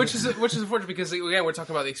Vong. Which is unfortunate because, again, we're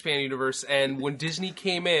talking about the expanded universe, and when Disney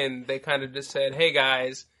came in, they kind of just said, hey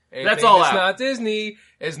guys, anything all that's out. not Disney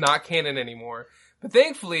is not canon anymore. But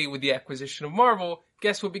thankfully, with the acquisition of Marvel,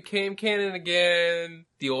 guess what became canon again?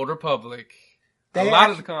 The Old Republic. They a lot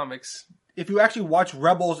act- of the comics. If you actually watch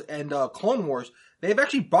Rebels and Clone Wars, they've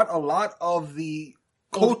actually brought a lot of the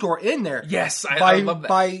KOTOR in there. Yes, I love that.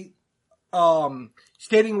 By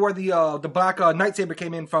stating where the black lightsaber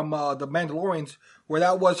came in from the Mandalorians, where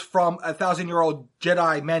that was from a 1,000-year-old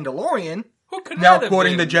Jedi Mandalorian. Who could Now that have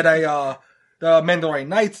quoting the been? Jedi, the Mandalorian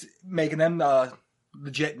Knights, making them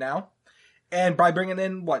legit now. And by bringing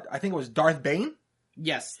in, I think it was Darth Bane?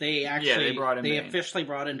 Yes, they actually... Yeah, they brought in They Bane. officially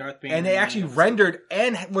brought in Darth Bane. And they actually rendered,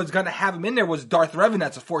 and was going to have him in there, was Darth Revan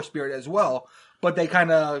that's a Force spirit as well. But they kind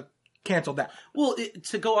of canceled that. Well,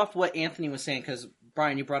 to go off what Anthony was saying, because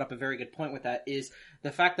Brian, you brought up a very good point with that, is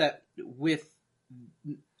the fact that with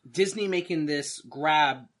Disney making this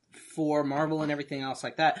grab for Marvel and everything else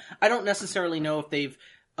like that, I don't necessarily know if they've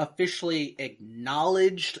officially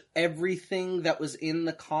acknowledged everything that was in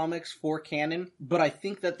the comics for canon, but I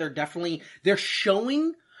think that they're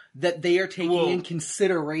showing that they are taking in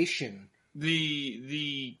consideration.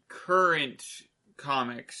 The current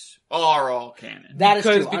comics are all canon. That is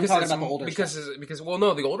true. I'm Because talking it's- about the older stuff. because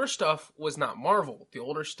no, the older stuff was not Marvel. The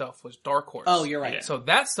older stuff was Dark Horse. Oh, you're right. Yeah. So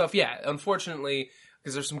that stuff, yeah, unfortunately,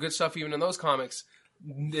 because there's some good stuff even in those comics,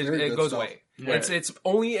 Very it good goes stuff. away. Yeah. It's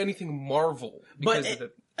only anything Marvel because But of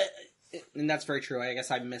the, And that's very true. I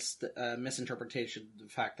guess I misinterpretation the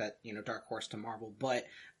fact that Dark Horse to Marvel, but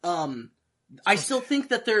I still think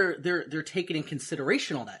that they're taking in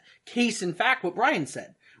consideration all that. Case in fact, what Brian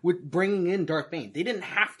said with bringing in Darth Bane, they didn't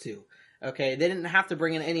have to. Okay, they didn't have to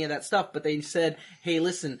bring in any of that stuff, but they said, "Hey,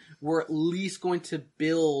 listen, we're at least going to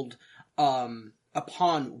build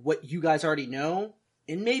upon what you guys already know,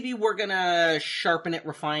 and maybe we're gonna sharpen it,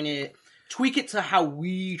 refine it." Tweak it to how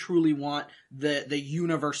we truly want the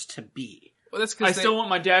universe to be. Well, that's I because still want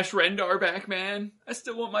my Dash Rendar back, man. I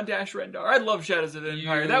still want my Dash Rendar. I love Shadows of the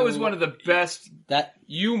Empire. That was one of the best. That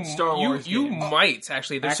Star Wars you games. might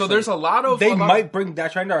actually. So Actually, there's a lot of They might bring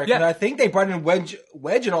Dash Rendar. Yeah. And I think they brought in Wedge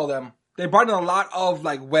and all them. They brought in a lot of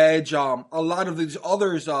like Wedge, a lot of these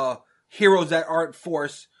others, heroes that aren't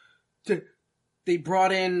Force. they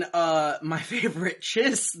brought in my favorite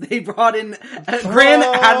Chiss. They brought in Grand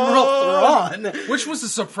Admiral Thrawn. which was a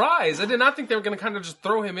surprise. I did not think they were going to kind of just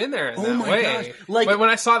throw him in there in that my way. gosh. Like- but when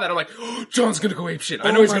I saw that, I'm like, oh, John's going to go apeshit.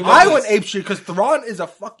 I know Oh he's my going to love I this. went apeshit because Thrawn is a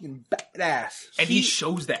fucking badass. And he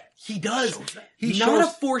shows that. He does. He not shows- a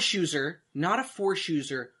Force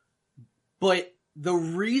user, but the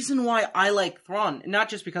reason why I like Thrawn, not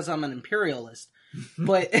just because I'm an Imperialist,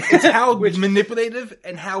 but It's how manipulative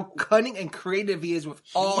and how cunning and creative he is with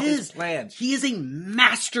all his plans. He is a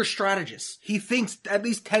master strategist. He thinks at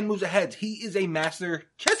least 10 moves ahead. He is a master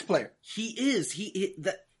chess player. He is.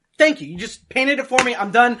 Thank you. You just painted it for me.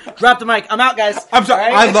 I'm done. Drop the mic. I'm out, guys. I'm sorry.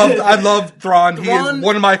 All right? I love Thrawn. He Thrawn- is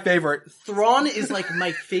one of my favorite. Thrawn is like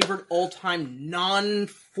my favorite all-time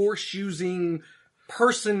non-Force using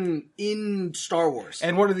person in Star Wars.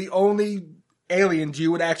 And one of the only aliens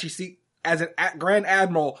you would actually see as an Grand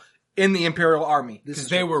Admiral in the Imperial Army. Because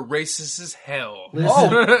they were racist as hell.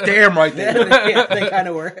 Oh, damn right there. Yeah, they kind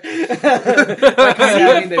of were.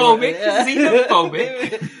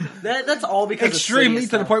 Xenophobic. That's all because Extremely of Sidious,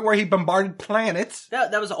 to the though. point where he bombarded planets.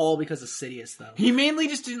 That was all because of Sidious, though. He mainly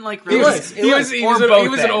just didn't like It was. races. It was. He Or was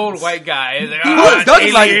both an old ends. white guy. Like, Who "Ah,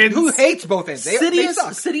 doesn't like it? aliens." Who hates both ends? They Sidious,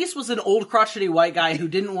 suck. Sidious was an old crotchety white guy who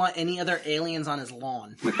didn't want any other aliens on his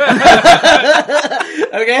lawn.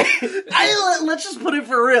 Okay? Let's just put it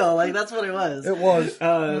for real. Like, that's what it was. It was.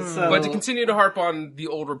 So, But to continue to harp on the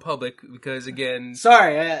Old Republic, because again,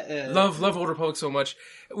 sorry. love Old Republic so much.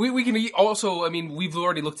 We can also, I mean, we've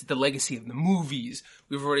already looked at the legacy of the movies.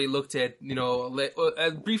 We've already looked at,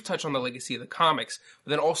 a brief touch on the legacy of the comics,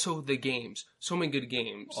 but then also the games. So many good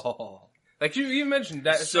games. Oh. Like you mentioned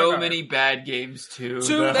that. So many bad games too.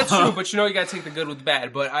 though. That's true, but you gotta take the good with the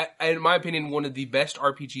bad. But I, in my opinion, one of the best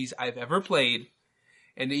RPGs I've ever played,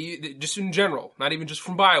 and just in general, not even just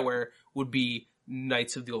from BioWare, would be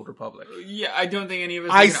Knights of the Old Republic. Yeah, I don't think any of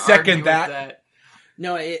us. I are gonna second argue that. With that.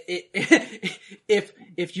 No,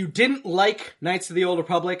 if you didn't like Knights of the Old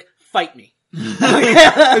Republic, fight me.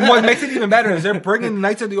 And what makes it even better is they're bringing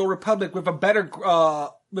Knights of the Old Republic with a better,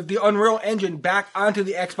 with the Unreal Engine back onto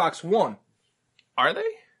the Xbox One. Are they?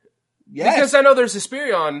 Yes. Because I know there's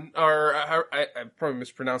Hesperion, or I probably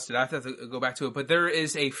mispronounced it. I have to go back to it. But there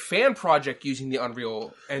is a fan project using the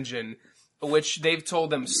Unreal Engine, which they've told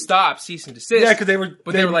them cease and desist. Yeah, because they were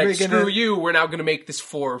like, making screw it- you, we're now going to make this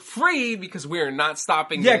for free because we are not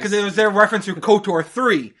stopping Yeah, this. because it was their reference to KOTOR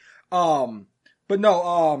 3. But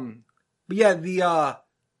yeah,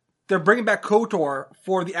 they're bringing back KOTOR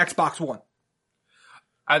for the Xbox One.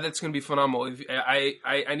 That's going to be phenomenal.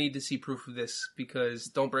 I need to see proof of this because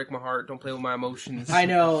don't break my heart, don't play with my emotions. I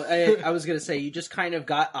know. I was gonna say you just kind of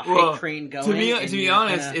got a hype train going. To be and you're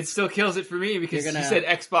honest, gonna- it still kills it for me because you're you gonna- said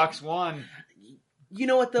Xbox One. You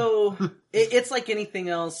know what though? It's like anything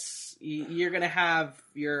else. You're gonna have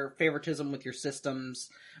your favoritism with your systems,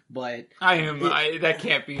 but That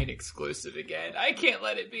can't be an exclusive again. I can't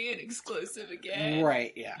let it be an exclusive again.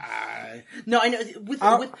 right? Yeah. No, I know.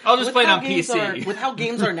 I'll just with play it how on games PC. with how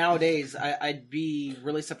games are nowadays, I'd be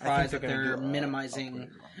really surprised if they're gonna they're do, minimizing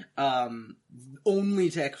only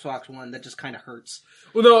to Xbox One. That just kind of hurts.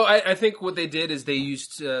 Well, no, I think what they did is they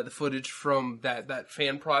used the footage from that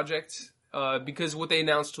fan project because what they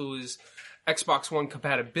announced was Xbox One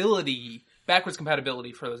compatibility, backwards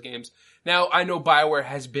compatibility for those games. Now, I know BioWare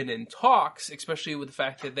has been in talks, especially with the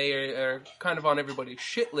fact that they are kind of on everybody's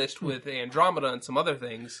shit list with Andromeda and some other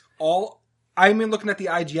things. I'm looking at the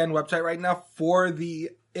IGN website right now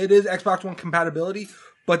it is Xbox One compatibility,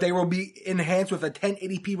 but they will be enhanced with a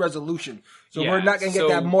 1080p resolution. So Yeah, we're not going to get so-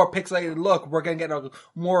 that more pixelated look. We're going to get a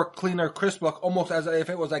more cleaner, crisp look, almost as if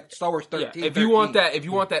it was like Star Wars 13. Yeah, if you want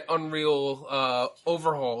that Unreal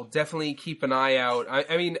overhaul, definitely keep an eye out.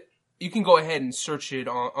 I mean, you can go ahead and search it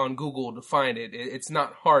on Google to find it. It's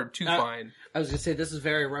not hard to find. I was gonna say this is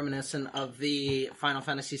very reminiscent of the Final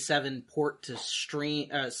Fantasy VII port to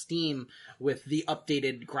Steam with the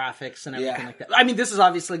updated graphics and everything Yeah. like that. I mean, this is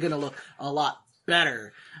obviously gonna look a lot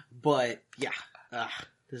better, but yeah,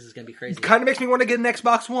 this is gonna be crazy. Kind of makes me want to get an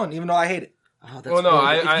Xbox One, even though I hate it. Oh, that's Well, no,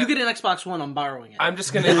 really good. I- if you get an Xbox One, I'm borrowing it. I'm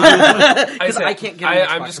just gonna. I can't get an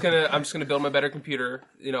I'm Xbox. just gonna build my better computer.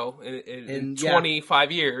 In And, yeah.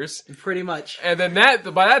 25 years, Pretty much. and then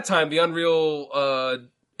by that time, the Unreal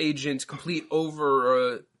Agent complete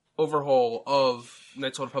overhaul of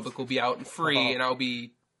Knights of the Republic will be out and free, and I'll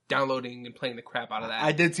be downloading and playing the crap out of that.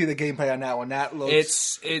 I did see the gameplay on that one. That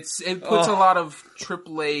looks... It puts a lot of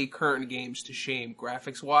AAA current games to shame,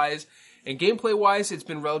 graphics wise. And gameplay wise, it's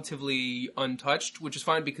been relatively untouched, which is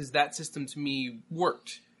fine because that system to me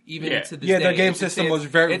worked. Even to this day. Their game system was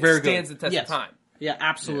very good. It stands the test of time. Yeah,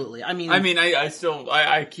 absolutely. Yeah. I still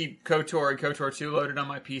keep KOTOR and KOTOR 2 loaded on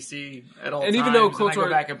my PC at all times. Even though I go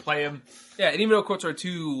back and play them. Yeah, and even though KOTOR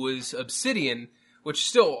 2 was Obsidian, which is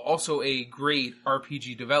still also a great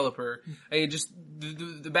RPG developer, just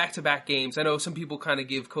the back-to-back games, I know some people kind of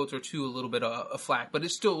give KOTOR 2 a little bit of flack, but it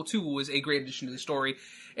still, too, was a great addition to the story.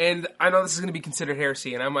 And I know this is going to be considered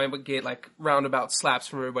heresy, and I might get, roundabout slaps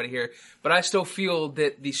from everybody here, but I still feel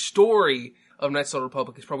that the story of Knights of the Old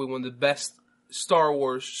Republic is probably one of the best Star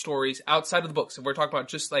Wars stories outside of the books. If we're talking about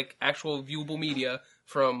just, actual viewable media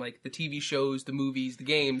from, the TV shows, the movies, the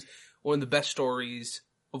games, one of the best stories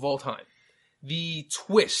of all time. The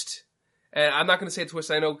twist, and I'm not going to say twist,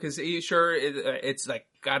 I know, because it's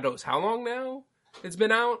God knows how long now it's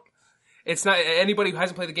been out. It's not, anybody who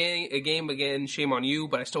hasn't played a game again, shame on you,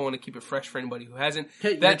 but I still want to keep it fresh for anybody who hasn't.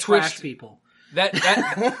 That trash people. I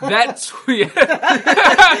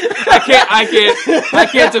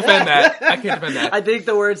can't defend that. I think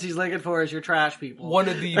the words he's looking for is your trash people. One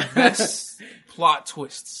of the best plot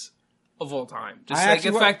twists of all time. Just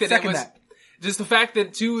the fact that it was... Just the fact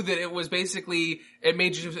that too that it was basically it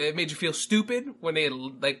made you feel stupid when they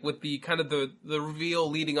with the kind of the reveal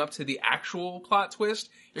leading up to the actual plot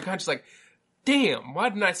twist. You're kind of just like, damn, why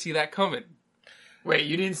didn't I see that coming? Wait,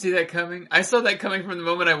 you didn't see that coming? I saw that coming from the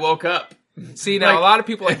moment I woke up. See, now a lot of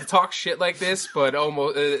people like to talk shit like this, but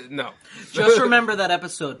almost no. Just remember that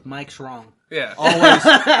episode. Mike's wrong. Yeah, always.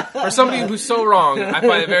 For somebody who's so wrong, I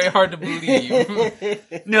find it very hard to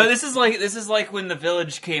believe. No, this is like when The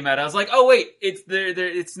Village came out. I was like, oh wait,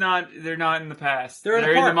 they're not in the past. They're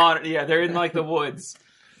in the modern. Yeah, they're in the woods.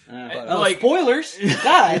 Spoilers.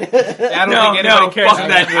 God. I don't think anybody cares.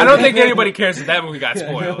 I don't think anybody cares if that movie got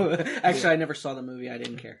spoiled. Actually, I never saw the movie. I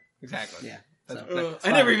didn't care. Exactly. Yeah.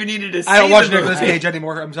 I never even needed to see I don't watch the movie. Nicolas Cage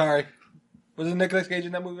anymore. I'm sorry. Was it Nicolas Cage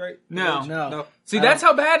in that movie, right? No. See, that's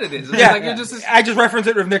how bad it is. It's I just reference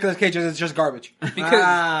it with Nicolas Cage as it's just garbage.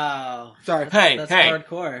 Wow. Sorry. That's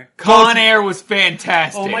hardcore. Con Air was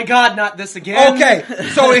fantastic. Oh my god, not this again. Okay,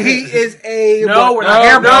 so he is a... No, we're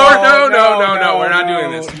not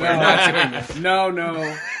doing this. We're not doing this.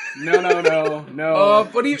 No.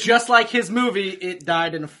 What do you... Just like his movie, it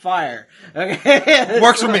died in a fire. Okay.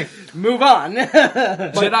 Works for me. Move on.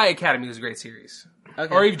 Jedi Academy was a great series.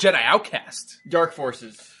 Okay. Or even Jedi Outcast. Dark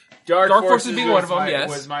Forces. Dark Forces being one of them, yes.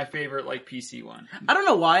 Was my favorite, PC one. I don't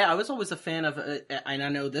know why. I was always a fan of, and I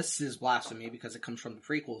know this is blasphemy because it comes from the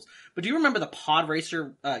prequels, but do you remember the Pod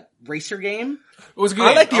Racer game? It was good.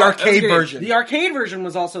 I like the arcade version. The arcade version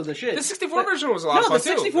was also the shit. The 64 version was a lot of fun, the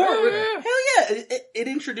 64, too. hell yeah. It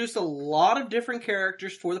introduced a lot of different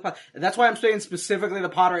characters for the pod. And that's why I'm saying specifically the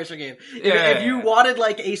Pod Racer game. If you wanted,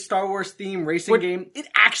 a Star Wars themed racing game, it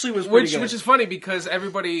actually was pretty good. Which is funny because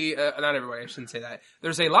everybody, not everybody, I shouldn't say that.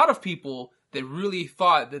 There's a lot of people that really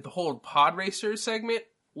thought that the whole Pod Racer segment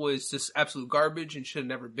was just absolute garbage and should have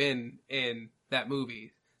never been in that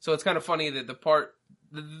movie. So it's kind of funny that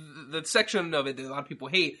the section of it that a lot of people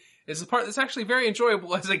hate is the part that's actually very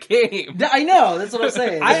enjoyable as a game. I know, that's what I'm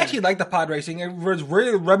saying. I actually like the pod racing. It was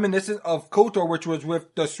really reminiscent of KOTOR, which was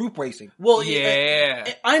with the swoop racing. Well,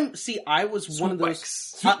 yeah. I was one of those...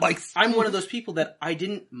 Swoop bikes. I'm one of those people that I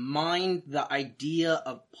didn't mind the idea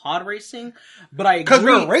of pod racing, but I agree. Because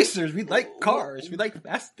we're racers. We like cars. We like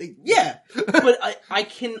fast things. Yeah, but I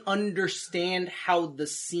can understand how the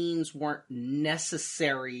scenes weren't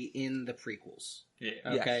necessary in the prequels. Yeah.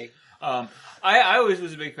 Okay. Yes. I always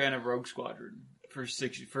was a big fan of Rogue Squadron those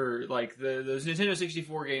Nintendo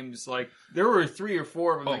 64 games. There were 3 or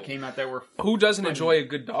 4 of them that came out that were who doesn't enjoy a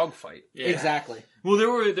good dogfight? Yeah. Exactly. Well, there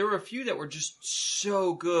were a few that were just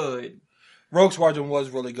so good. Rogue Squadron was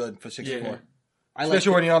really good for 64,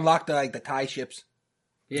 especially when you unlocked the TIE ships.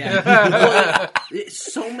 Yeah,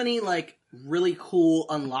 so many really cool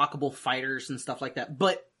unlockable fighters and stuff like that.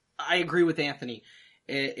 But I agree with Anthony.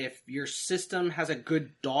 If your system has a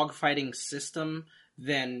good dogfighting system,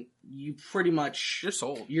 then you pretty much... You're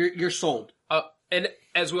sold. You're sold. And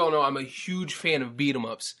as we all know, I'm a huge fan of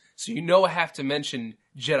beat-em-ups, so I have to mention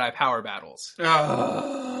Jedi Power Battles. It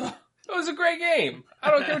was a great game.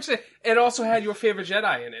 I don't care what you say. It also had your favorite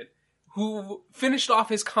Jedi in it, who finished off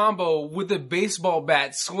his combo with a baseball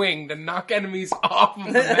bat swing to knock enemies off of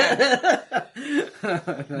the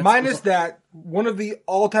map. Minus that, one of the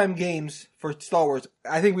all-time games for Star Wars,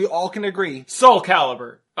 I think we all can agree. Soul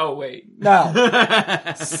Calibur. Oh, wait. No.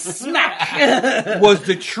 Smack! Was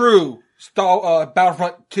the true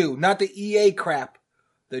Battlefront 2, not the EA crap,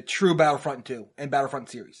 the true Battlefront 2 and Battlefront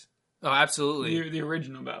series. Oh, absolutely. The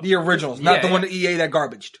original Battle. The originals, not Yeah, the one yeah. that EA that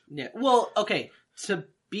garbaged. Yeah. Well, okay. To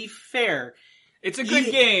be fair, It's a good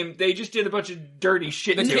game. They just did a bunch of dirty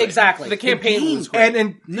shit to it. exactly. The campaign game- was great.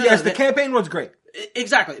 And No, yes, no, the that- campaign was great.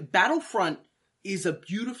 Exactly. Battlefront is a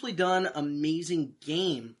beautifully done, amazing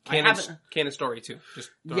game. I haven't- Canon story too. Just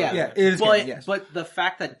throw Yeah. it out Yeah, there. it is but, canon, yes. but the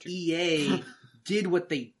fact that EA did what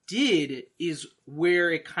they did is where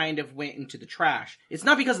it kind of went into the trash. It's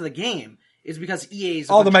not because of the game. It's because EA's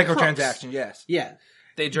a All the bunch of crooks. microtransactions, yes. Yeah.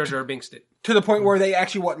 They Jar Jar Binksed it. To the point where they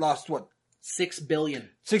actually lost $6 billion.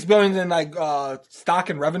 $6 billion in like stock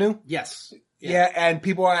and revenue. Yes. Yeah, and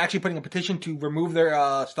people are actually putting a petition to remove their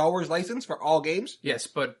Star Wars license for all games. Yes,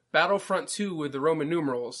 but Battlefront 2 with the Roman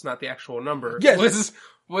numerals, not the actual number, Yes.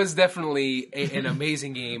 was definitely an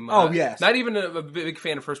amazing game. Oh, yes. Not even a big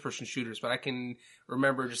fan of first-person shooters, but I can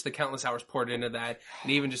remember just the countless hours poured into that,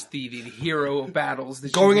 and even just the hero battles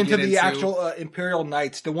that Going you into can the get actual Imperial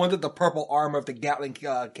Knights, the ones with the purple armor of the Gatling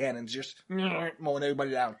cannons, just mowing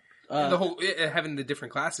everybody down. the whole having the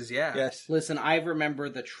different classes. Yeah, Yes. Listen, I remember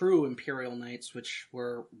the true Imperial Knights, which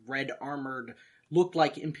were red armored, looked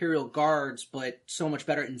like Imperial Guards, but so much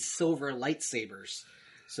better in silver lightsabers.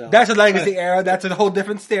 So That's a legacy era. That's a whole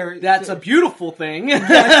different story. that's a beautiful thing.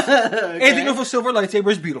 Anything with a silver lightsaber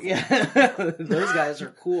is beautiful. Yeah, those guys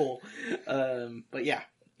are cool. But yeah,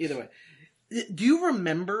 either way. Do you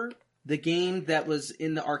remember the game that was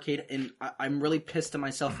in the arcade? And I'm really pissed at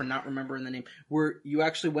myself for not remembering the name. Where you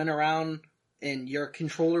actually went around and your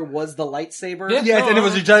controller was the lightsaber. Yeah. Yes, and it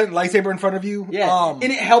was a giant lightsaber in front of you. Yeah, and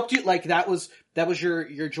it helped you. Like that was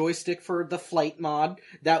your joystick for the flight mod.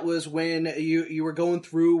 That was when you were going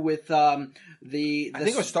through with the. I think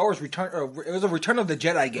it was Star Wars Return. It was a Return of the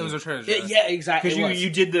Jedi game. it was Return of the Yeah, Jedi. yeah, exactly. Because it was. you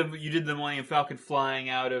did the Millennium Falcon flying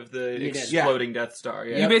out of the did. exploding Death Star.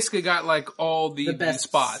 Yeah. You basically got like all the best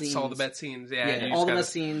spots, scenes. all the best scenes. Yeah, Yeah, you all just the gotta-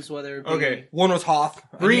 best scenes, whether it be, Okay. One was Hoth.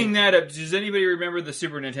 Bringing that up, does anybody remember the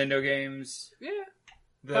Super Nintendo games? Yeah,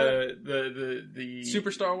 The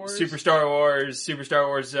Super Star Wars. Super Star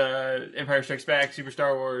Wars, Empire Strikes Back, Super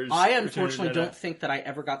Star Wars. I Return of unfortunately the Jedi. don't think that I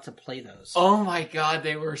ever got to play those. Oh my god,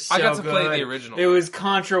 they were so I got to good. play the original. It was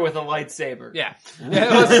Contra with a lightsaber. Yeah,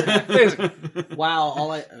 it was basically.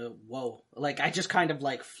 Wow, whoa. Like, I just kind of,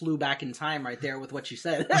 like, flew back in time right there with what you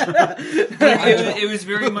said. it was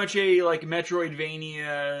very much a like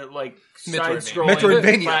Metroidvania, like side-scrolling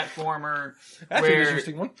Metroidvania. platformer That's an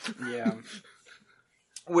interesting one. Yeah.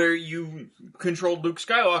 where you controlled Luke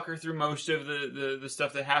Skywalker through most of the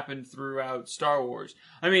stuff that happened throughout Star Wars.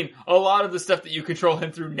 I mean, a lot of the stuff that you control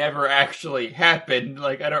him through never actually happened.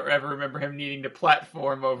 Like, I don't ever remember him needing to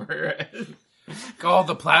platform over All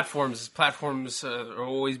the platforms will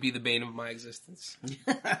always be the bane of my existence.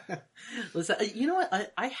 Listen, you know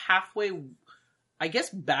what? I halfway, I guess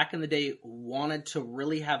back in the day, wanted to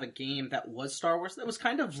really have a game that was Star Wars that was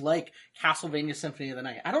kind of like Castlevania Symphony of the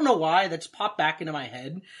Night. I don't know why, that's popped back into my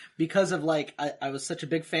head because of like, I was such a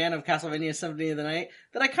big fan of Castlevania Symphony of the Night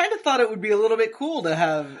that I kind of thought it would be a little bit cool to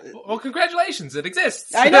have. Well, congratulations, it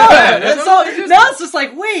exists. I know! That's So, all it is. now it's just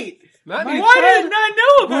like, wait! Not my you. Why God. did I not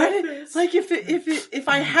know Why about did- this? Like if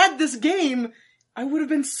I had this game, I would have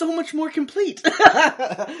been so much more complete.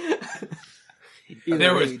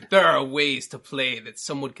 There are ways to play that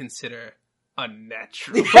some would consider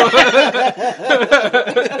unnatural.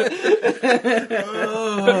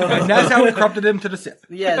 And that's how we corrupted him to the Sith.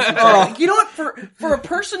 Yes, exactly. You know what? For a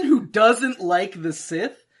person who doesn't like the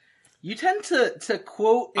Sith, you tend to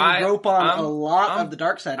quote and rope on a lot of the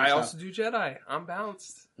dark side I stuff. also do Jedi. I'm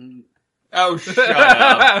balanced. Oh, shut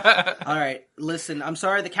up. All right, listen. I'm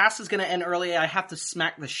sorry. The cast is going to end early. I have to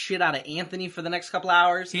smack the shit out of Anthony for the next couple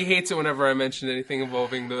hours. He hates it whenever I mention anything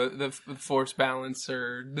involving the force balance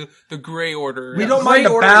or the gray order. We don't Gray mind the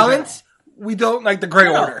Order balance. We don't like the Grey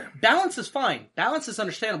No, Order. balance is fine. Balance is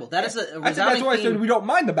understandable. That is a I think resounding that's why I theme. said we don't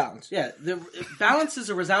mind the balance. Yeah, the balance is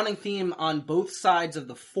a resounding theme on both sides of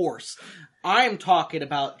the Force. I am talking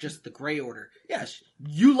about just the Grey Order. Yes,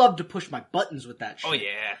 you love to push my buttons with that shit. Oh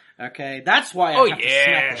yeah. Okay, that's why I Oh, have to yeah.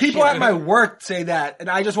 smack that People shit. at my work say that, and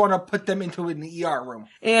I just want to put them into an ER room.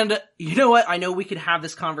 And you know what? I know we could have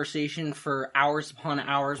this conversation for hours upon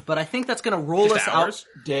hours, but I think that's going to roll Just us hours?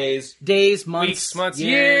 out. Days. Days, months, Weeks, months,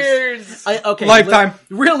 years. years. Okay, Lifetime.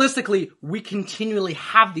 Realistically, we continually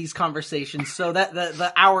have these conversations, so that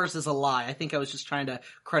the hours is a lie. I think I was just trying to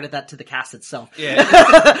credit that to the cast itself. Yeah.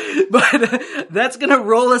 But that's going to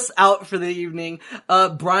roll us out for the evening.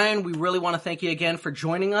 Brian, we really want to thank you again for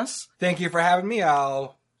joining us. Thank you for having me.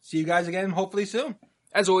 I'll see you guys again hopefully soon.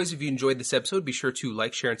 As always, if you enjoyed this episode, be sure to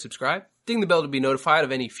like, share, and subscribe. Ding the bell to be notified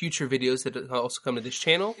of any future videos that also come to this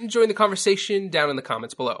channel. And join the conversation down in the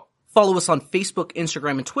comments below. Follow us on Facebook,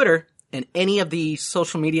 Instagram, and Twitter, and any of the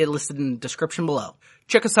social media listed in the description below.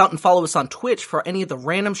 Check us out and follow us on Twitch for any of the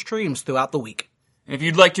random streams throughout the week. And if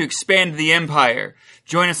you'd like to expand the empire,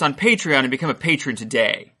 join us on Patreon and become a patron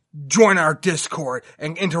today. Join our Discord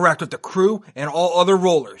and interact with the crew and all other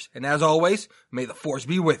rollers. And as always, may the Force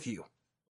be with you.